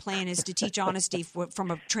about the plan is to teach honesty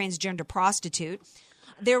from a transgender prostitute,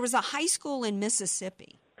 there was a high school in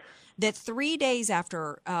Mississippi that 3 days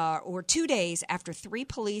after, or 2 days after 3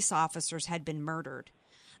 police officers had been murdered,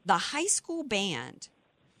 the high school band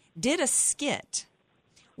did a skit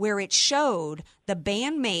where it showed the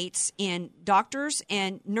bandmates in doctors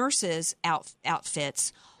and nurses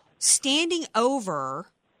outfits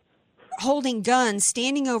holding guns,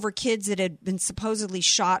 standing over kids that had been supposedly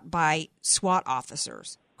shot by SWAT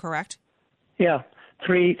officers, correct? Yeah.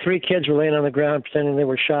 Three kids were laying on the ground pretending they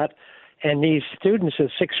were shot. And these students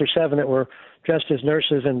of 6 or 7 that were dressed as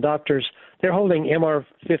nurses and doctors, they're holding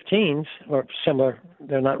MR-15s or similar.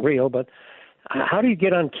 They're not real, but how do you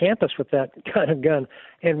get on campus with that kind of gun?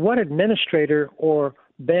 And what administrator or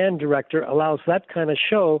band director allows that kind of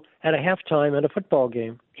show at a halftime at a football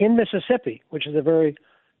game in Mississippi, which is a very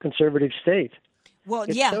conservative state? Well,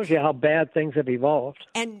 it shows you how bad things have evolved.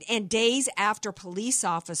 And days after police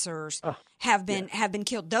officers have been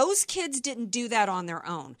killed, those kids didn't do that on their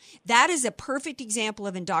own. That is a perfect example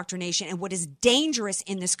of indoctrination and what is dangerous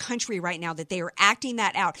in this country right now, that they are acting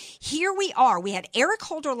that out. Here we are. We had Eric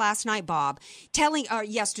Holder last night, Bob, telling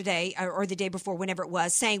yesterday or the day before, whenever it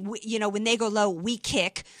was, saying, when they go low, we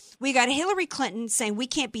kick. We got Hillary Clinton saying we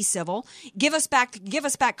can't be civil. Give us back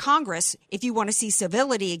Congress if you want to see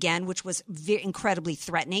civility again, which was incredibly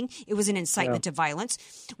threatening. It was an incitement to violence.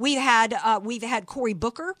 We've had Cory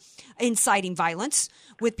Booker inciting violence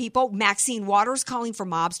with people. Maxine Waters calling for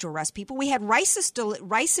mobs to arrest people. We had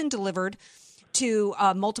ricin delivered to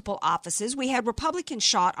multiple offices. We had Republicans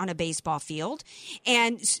shot on a baseball field.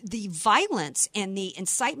 And the violence and the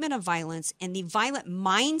incitement of violence and the violent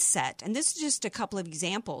mindset, and this is just a couple of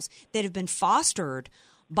examples that have been fostered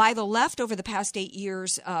by the left over the past 10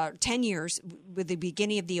 years, with the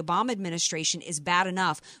beginning of the Obama administration, is bad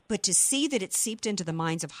enough. But to see that it's seeped into the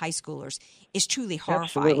minds of high schoolers is truly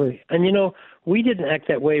horrifying. Absolutely. And, we didn't act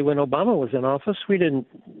that way when Obama was in office. We didn't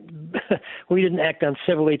act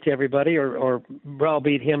uncivilly to everybody or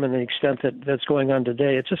browbeat him in the extent that's going on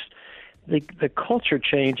today. It's just the culture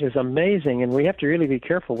change is amazing, and we have to really be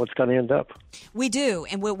careful what's going to end up. We do,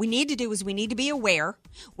 and what we need to do is we need to be aware.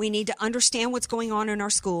 We need to understand what's going on in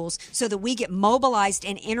our schools so that we get mobilized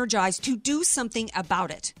and energized to do something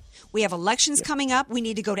about it. We have elections coming up. We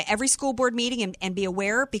need to go to every school board meeting and be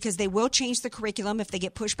aware, because they will change the curriculum if they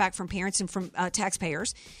get pushback from parents and from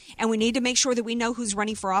taxpayers. And we need to make sure that we know who's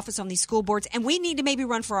running for office on these school boards. And we need to maybe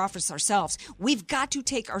run for office ourselves. We've got to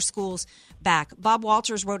take our schools back. Bob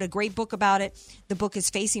Walters wrote a great book about it. The book is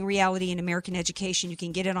Facing Reality in American Education. You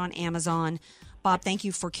can get it on Amazon. Bob, thank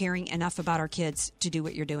you for caring enough about our kids to do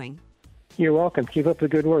what you're doing. You're welcome. Keep up the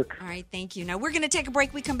good work. All right, thank you. Now, we're going to take a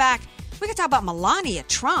break. We come back. We're going to talk about Melania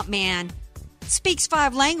Trump, man. Speaks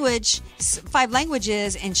 5 languages,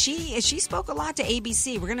 and she spoke a lot to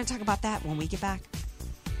ABC. We're going to talk about that when we get back.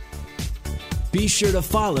 Be sure to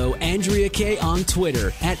follow Andrea Kaye on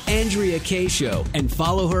Twitter at Andrea Kaye Show, and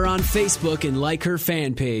follow her on Facebook and like her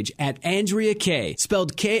fan page at Andrea Kaye,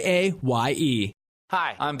 spelled Kaye.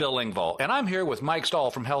 Hi, I'm Bill Engvall, and I'm here with Mike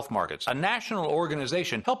Stahl from Health Markets, a national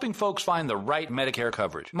organization helping folks find the right Medicare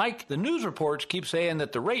coverage. Mike, the news reports keep saying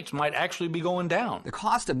that the rates might actually be going down. The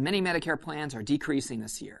cost of many Medicare plans are decreasing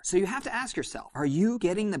this year, so you have to ask yourself, are you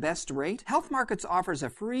getting the best rate? Health Markets offers a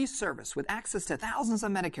free service with access to thousands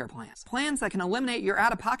of Medicare plans, plans that can eliminate your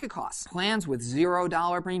out-of-pocket costs, plans with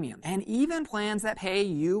 $0 premium, and even plans that pay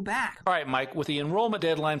you back. All right, Mike, with the enrollment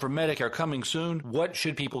deadline for Medicare coming soon, what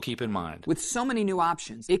should people keep in mind? With so many new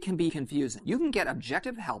options, it can be confusing. You can get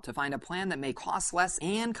objective help to find a plan that may cost less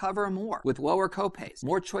and cover more, with lower copays,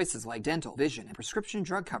 more choices like dental, vision, and prescription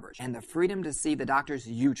drug coverage, and the freedom to see the doctors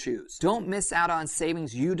you choose. Don't miss out on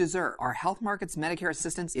savings you deserve. Our Health Markets Medicare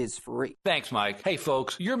assistance is free. Thanks, Mike. Hey,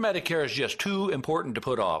 folks, your Medicare is just too important to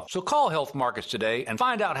put off. So call Health Markets today and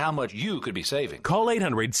find out how much you could be saving. Call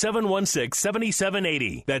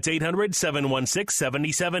 800-716-7780. That's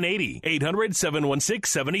 800-716-7780.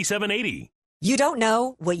 800-716-7780. You don't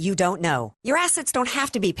know what you don't know. Your assets don't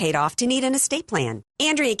have to be paid off to need an estate plan.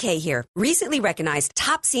 Andrea Kaye here. Recently recognized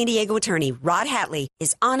top San Diego attorney Rod Hatley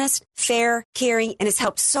is honest, fair, caring, and has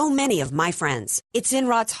helped so many of my friends. It's in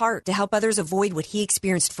Rod's heart to help others avoid what he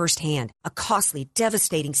experienced firsthand, a costly,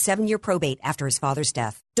 devastating 7-year probate after his father's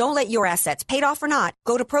death. Don't let your assets, paid off or not,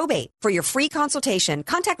 go to probate. For your free consultation,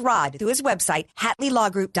 contact Rod through his website,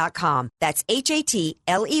 HatleyLawGroup.com. That's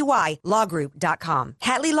HATLEY lawgroup.com.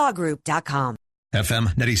 HatleyLawGroup.com.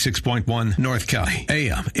 FM 96.1 North County,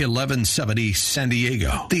 AM 1170 San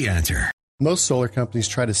Diego. The Answer. Most solar companies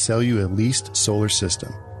try to sell you a leased solar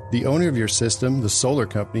system. The owner of your system, the solar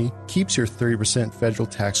company, keeps your 30% federal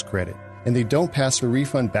tax credit, and they don't pass a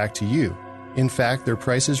refund back to you. In fact, their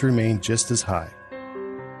prices remain just as high.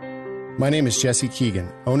 My name is Jesse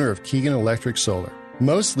Keegan, owner of Keegan Electric Solar.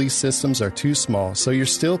 Most lease systems are too small, so you're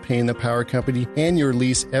still paying the power company and your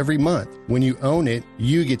lease every month. When you own it,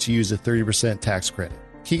 you get to use a 30% tax credit.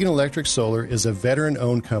 Keegan Electric Solar is a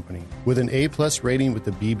veteran-owned company with an A-plus rating with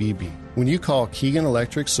the BBB. When you call Keegan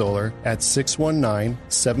Electric Solar at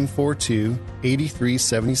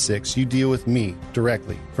 619-742-8376, you deal with me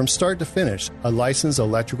directly, from start to finish, a licensed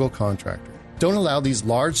electrical contractor. Don't allow these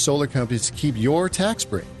large solar companies to keep your tax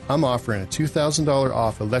break. I'm offering a $2,000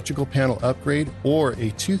 off electrical panel upgrade or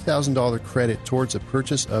a $2,000 credit towards the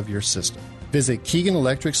purchase of your system. Visit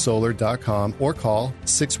KeeganElectricSolar.com or call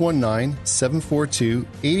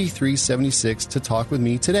 619-742-8376 to talk with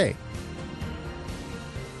me today.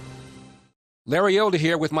 Larry Elder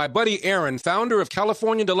here with my buddy Aaron, founder of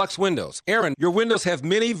California Deluxe Windows. Aaron, your windows have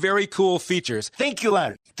many very cool features. Thank you,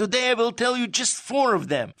 Larry. Today I will tell you just 4 of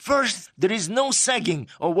them. First, there is no sagging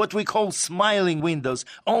or what we call smiling windows.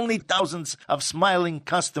 Only thousands of smiling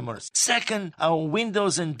customers. Second, our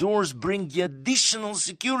windows and doors bring you additional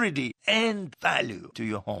security and value to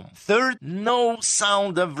your home. Third, no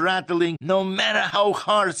sound of rattling no matter how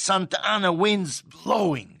hard Santa Ana wind's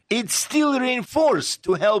blowing. It's still reinforced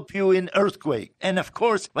to help you in earthquake. And of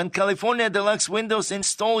course, when California Deluxe Windows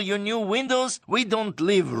install your new windows, we don't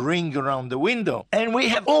leave ring around the window. And we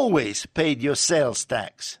have always paid your sales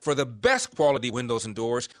tax. For the best quality windows and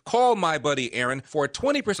doors, call my buddy Aaron for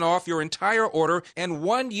 20% off your entire order and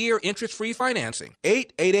 1-year interest-free financing.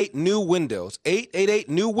 888-NEW-WINDOWS.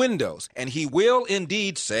 888-NEW-WINDOWS. And he will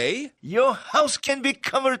indeed say, your house can be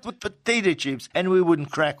covered with potato chips and we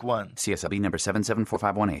wouldn't crack one. CSLB number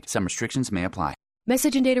 774518. Some restrictions may apply.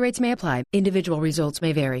 Message and data rates may apply. Individual results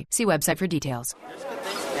may vary. See website for details.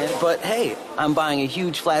 But hey, I'm buying a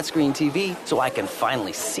huge flat screen TV so I can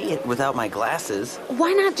finally see it without my glasses.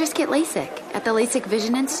 Why not just get LASIK at the LASIK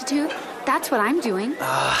Vision Institute? That's what I'm doing.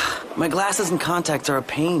 My glasses and contacts are a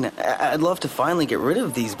pain. I'd love to finally get rid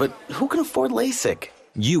of these, but who can afford LASIK?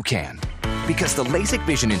 You can. Because the LASIK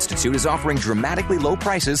Vision Institute is offering dramatically low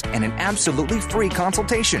prices and an absolutely free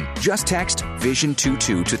consultation. Just text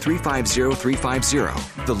VISION22 to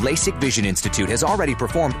 350350. The LASIK Vision Institute has already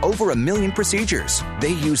performed over 1 million procedures.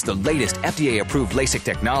 They use the latest FDA-approved LASIK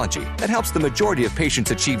technology that helps the majority of patients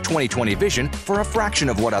achieve 20/20 vision for a fraction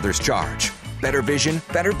of what others charge. Better vision,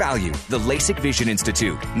 better value. The LASIK Vision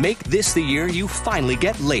Institute. Make this the year you finally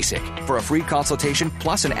get LASIK. For a free consultation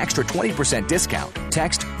plus an extra 20% discount,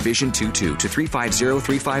 text VISION22 to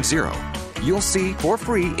 350350. You'll see for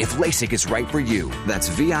free if LASIK is right for you. That's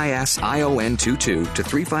VISION22 to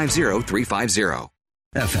 350350.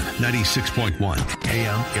 FM 96.1,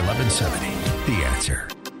 AM 1170. The Answer.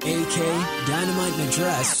 AK, Dynamite in a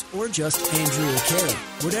Dress, or just Andrea Kaye.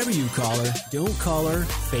 Whatever you call her, don't call her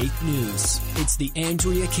fake news. It's the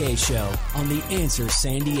Andrea Kaye Show on The Answer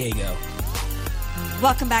San Diego.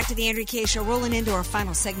 Welcome back to the Andrea Kaye Show. Rolling into our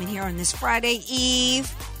final segment here on this Friday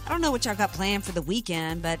Eve. I don't know what y'all got planned for the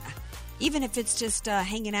weekend, but even if it's just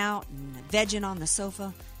hanging out and vegging on the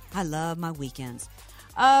sofa, I love my weekends.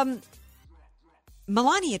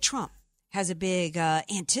 Melania Trump has a big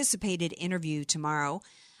anticipated interview tomorrow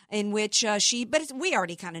in which we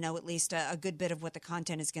already kind of know at least a good bit of what the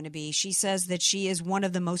content is going to be. She says that she is one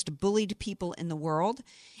of the most bullied people in the world,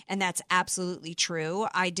 and that's absolutely true.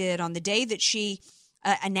 I did on the day that she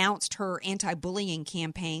announced her anti-bullying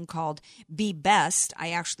campaign called Be Best.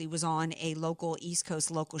 I actually was on a local East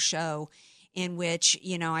Coast local show in which,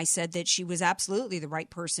 I said that she was absolutely the right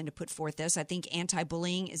person to put forth this. I think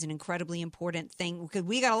anti-bullying is an incredibly important thing because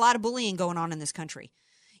we got a lot of bullying going on in this country.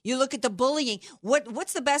 You look at the bullying.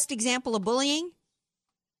 What's the best example of bullying?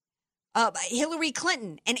 Hillary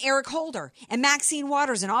Clinton and Eric Holder and Maxine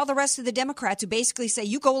Waters and all the rest of the Democrats who basically say,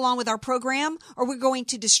 you go along with our program or we're going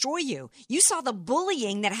to destroy you. You saw the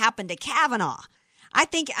bullying that happened to Kavanaugh. I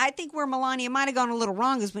think where Melania might have gone a little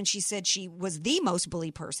wrong is when she said she was the most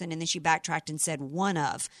bullied person, and then she backtracked and said one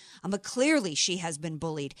of. But clearly she has been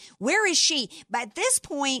bullied. Where is she? But at this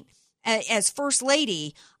point, as First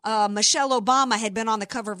Lady, Michelle Obama had been on the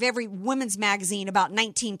cover of every women's magazine about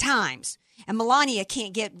 19 times, and Melania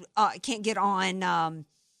can't get on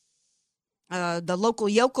the local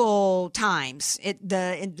yokel Times,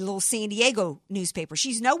 the little San Diego newspaper.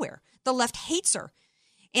 She's nowhere. The left hates her.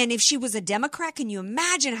 And if she was a Democrat, can you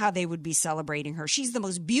imagine how they would be celebrating her? She's the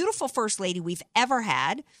most beautiful First Lady we've ever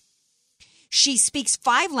had. She speaks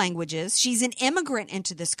 5 languages. She's an immigrant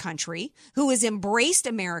into this country who has embraced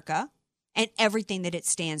America. and everything that it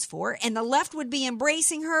stands for. And the left would be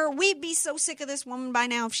embracing her. We'd be so sick of this woman by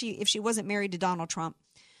now if she wasn't married to Donald Trump.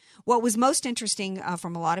 What was most interesting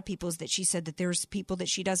from a lot of people is that she said that there's people that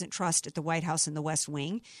she doesn't trust at the White House and the West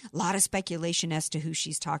Wing. A lot of speculation as to who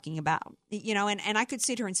she's talking about. You know, and I could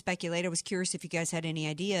sit here and speculate. I was curious if you guys had any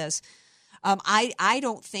ideas. I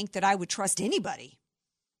don't think that I would trust anybody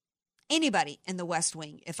in the West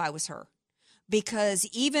Wing if I was her. Because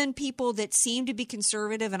even people that seem to be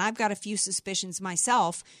conservative, and I've got a few suspicions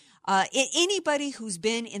myself, anybody who's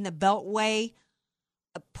been in the Beltway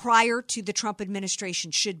prior to the Trump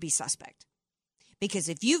administration should be suspect. Because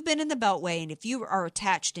if you've been in the Beltway and if you are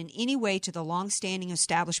attached in any way to the longstanding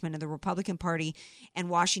establishment of the Republican Party and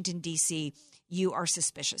Washington, D.C., you are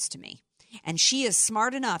suspicious to me. And she is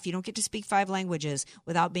smart enough. You don't get to speak 5 languages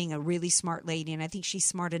without being a really smart lady. And I think she's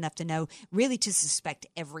smart enough to know really to suspect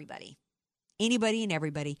everybody. Anybody and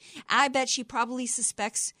everybody. I bet she probably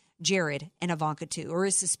suspects Jared and Ivanka too, or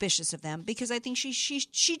is suspicious of them, because I think she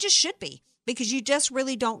just should be, because you just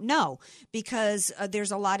really don't know, because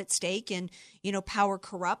there's a lot at stake, and power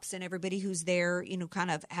corrupts, and everybody who's there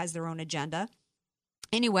kind of has their own agenda.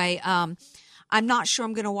 Anyway, I'm not sure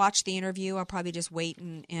I'm going to watch the interview. I'll probably just wait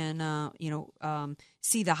and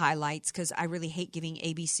see the highlights, because I really hate giving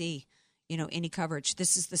ABC any coverage.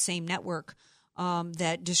 This is the same network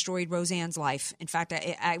that destroyed Roseanne's life. In fact,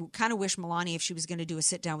 I kind of wish Melania, if she was going to do a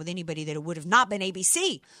sit-down with anybody, that it would have not been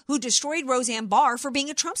ABC, who destroyed Roseanne Barr for being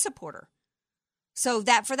a Trump supporter. So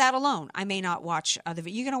for that alone, I may not watch the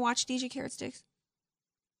video. You going to watch DJ Carrot Sticks?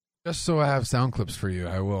 Just so I have sound clips for you,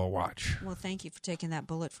 I will watch. Well, thank you for taking that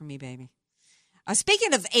bullet from me, baby.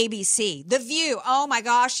 Speaking of ABC, The View. Oh, my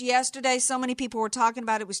gosh. Yesterday, so many people were talking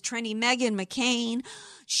about it. It was trendy. Meghan McCain.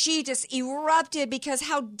 She just erupted because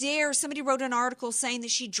how dare somebody wrote an article saying that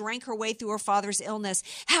she drank her way through her father's illness.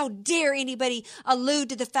 How dare anybody allude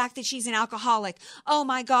to the fact that she's an alcoholic? Oh,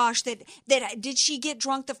 my gosh. That did she get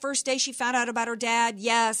drunk the first day she found out about her dad?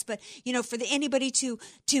 Yes. But, for anybody to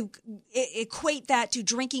equate that to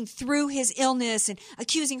drinking through his illness and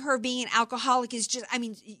accusing her of being an alcoholic is just,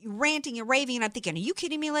 ranting and raving. And I'm thinking, are you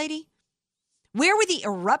kidding me, lady? Where were the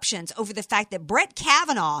eruptions over the fact that Brett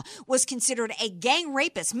Kavanaugh was considered a gang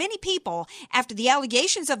rapist? Many people, after the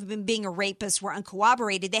allegations of him being a rapist were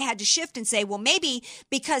uncorroborated, they had to shift and say, well, maybe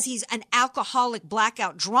because he's an alcoholic,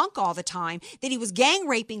 blackout drunk all the time, that he was gang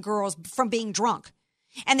raping girls from being drunk,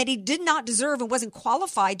 and that he did not deserve and wasn't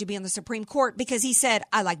qualified to be on the Supreme Court because he said,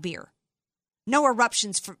 I like beer. No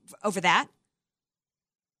eruptions over that.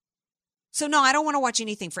 So, no, I don't want to watch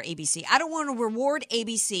anything for ABC. I don't want to reward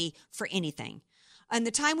ABC for anything. And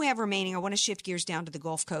the time we have remaining, I want to shift gears down to the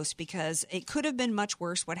Gulf Coast, because it could have been much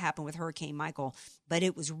worse what happened with Hurricane Michael, but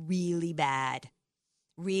it was really bad.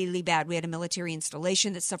 Really bad. We had a military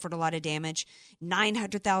installation that suffered a lot of damage,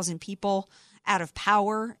 900,000 people out of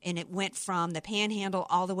power, and it went from the Panhandle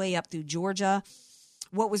all the way up through Georgia.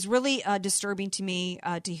 What was really disturbing to me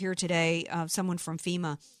to hear today, someone from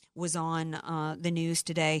FEMA was on the news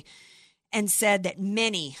today and said that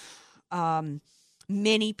many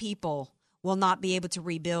people will not be able to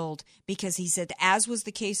rebuild, because he said, as was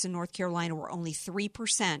the case in North Carolina, where only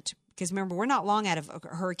 3%, because remember, we're not long out of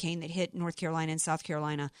a hurricane that hit North Carolina and South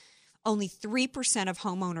Carolina, only 3% of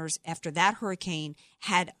homeowners after that hurricane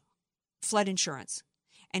had flood insurance.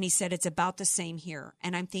 And he said it's about the same here.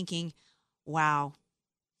 And I'm thinking, wow,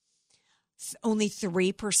 only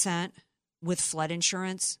 3% with flood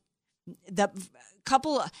insurance.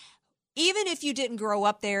 Even if you didn't grow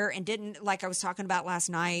up there and didn't, like I was talking about last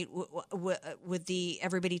night with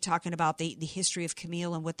everybody talking about the history of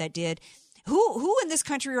Camille and what that did, who in this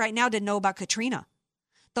country right now didn't know about Katrina?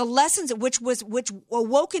 The lessons which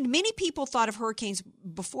awoken many people thought of hurricanes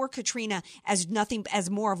before Katrina as nothing, as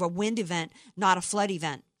more of a wind event, not a flood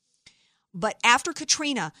event. But after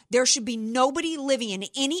Katrina, there should be nobody living in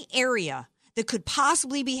any area that could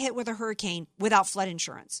possibly be hit with a hurricane without flood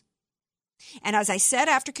insurance. And as I said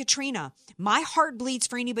after Katrina, my heart bleeds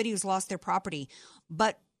for anybody who's lost their property,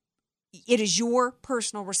 but it is your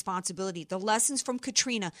personal responsibility. The lessons from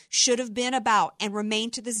Katrina should have been about, and remain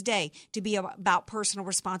to this day, to be about personal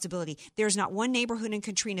responsibility. There's not one neighborhood in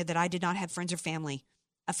Katrina that I did not have friends or family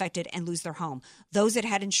affected and lose their home. Those that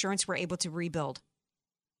had insurance were able to rebuild.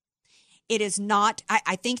 It is not,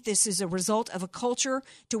 I think this is a result of a culture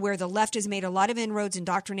to where the left has made a lot of inroads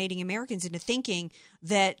indoctrinating Americans into thinking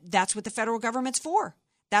that that's what the federal government's for.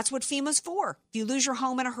 That's what FEMA's for. If you lose your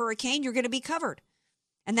home in a hurricane, you're going to be covered.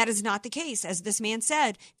 And that is not the case. As this man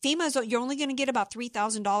said, you're only going to get about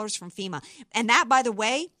 $3,000 from FEMA. And that, by the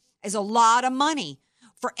way, is a lot of money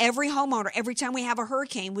for every homeowner. Every time we have a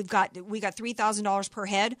hurricane, we got $3,000 per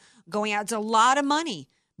head going out. It's a lot of money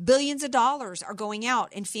Billions of dollars are going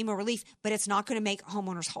out in FEMA relief, but it's not going to make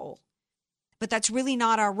homeowners whole. But that's really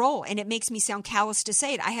not our role, and it makes me sound callous to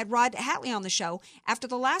say it. I had Rod Hatley on the show after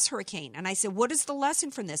the last hurricane, and I said, what is the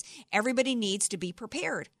lesson from this? Everybody needs to be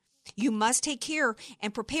prepared. You must take care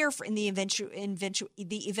and prepare for the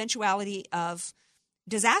eventuality of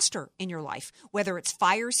disaster in your life, whether it's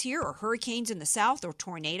fires here or hurricanes in the south or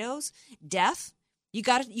tornadoes, death. You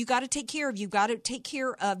got to take care of. You got to take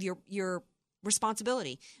care of your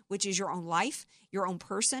responsibility, which is your own life, your own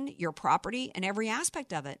person, your property, and every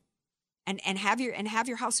aspect of it. And have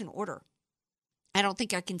your house in order. I don't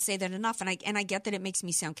think I can say that enough. And I get that it makes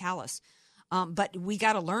me sound callous, but we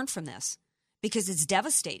got to learn from this because it's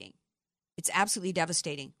devastating. It's absolutely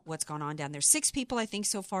devastating what's gone on down there. 6 people, I think,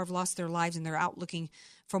 so far have lost their lives, and they're out looking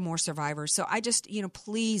for more survivors. So I just,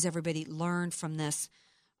 please, everybody, learn from this,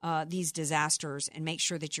 these disasters, and make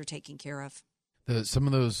sure that you're taken care of. Some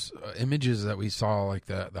of those images that we saw, like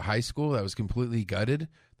the high school that was completely gutted,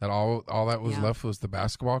 that all that was left was the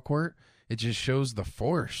basketball court. It just shows the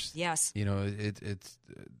force. Yes.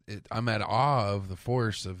 I'm at awe of the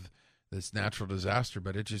force of this natural disaster,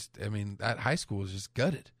 but that high school was just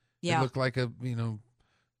gutted. Yeah. It looked like it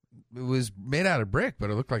was made out of brick, but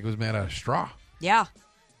it looked like it was made out of straw. Yeah.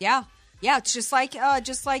 Yeah. Yeah. It's just like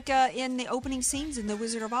in the opening scenes in The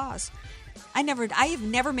Wizard of Oz. I have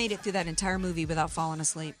never made it through that entire movie without falling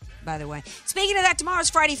asleep, by the way. Speaking of that, tomorrow's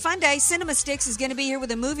Friday Fun Day. Cinema Sticks is going to be here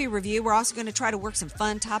with a movie review. We're also going to try to work some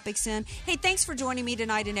fun topics in. Hey, thanks for joining me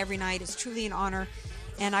tonight and every night. It's truly an honor.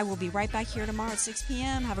 And I will be right back here tomorrow at 6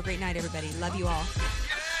 p.m. Have a great night, everybody. Love you all.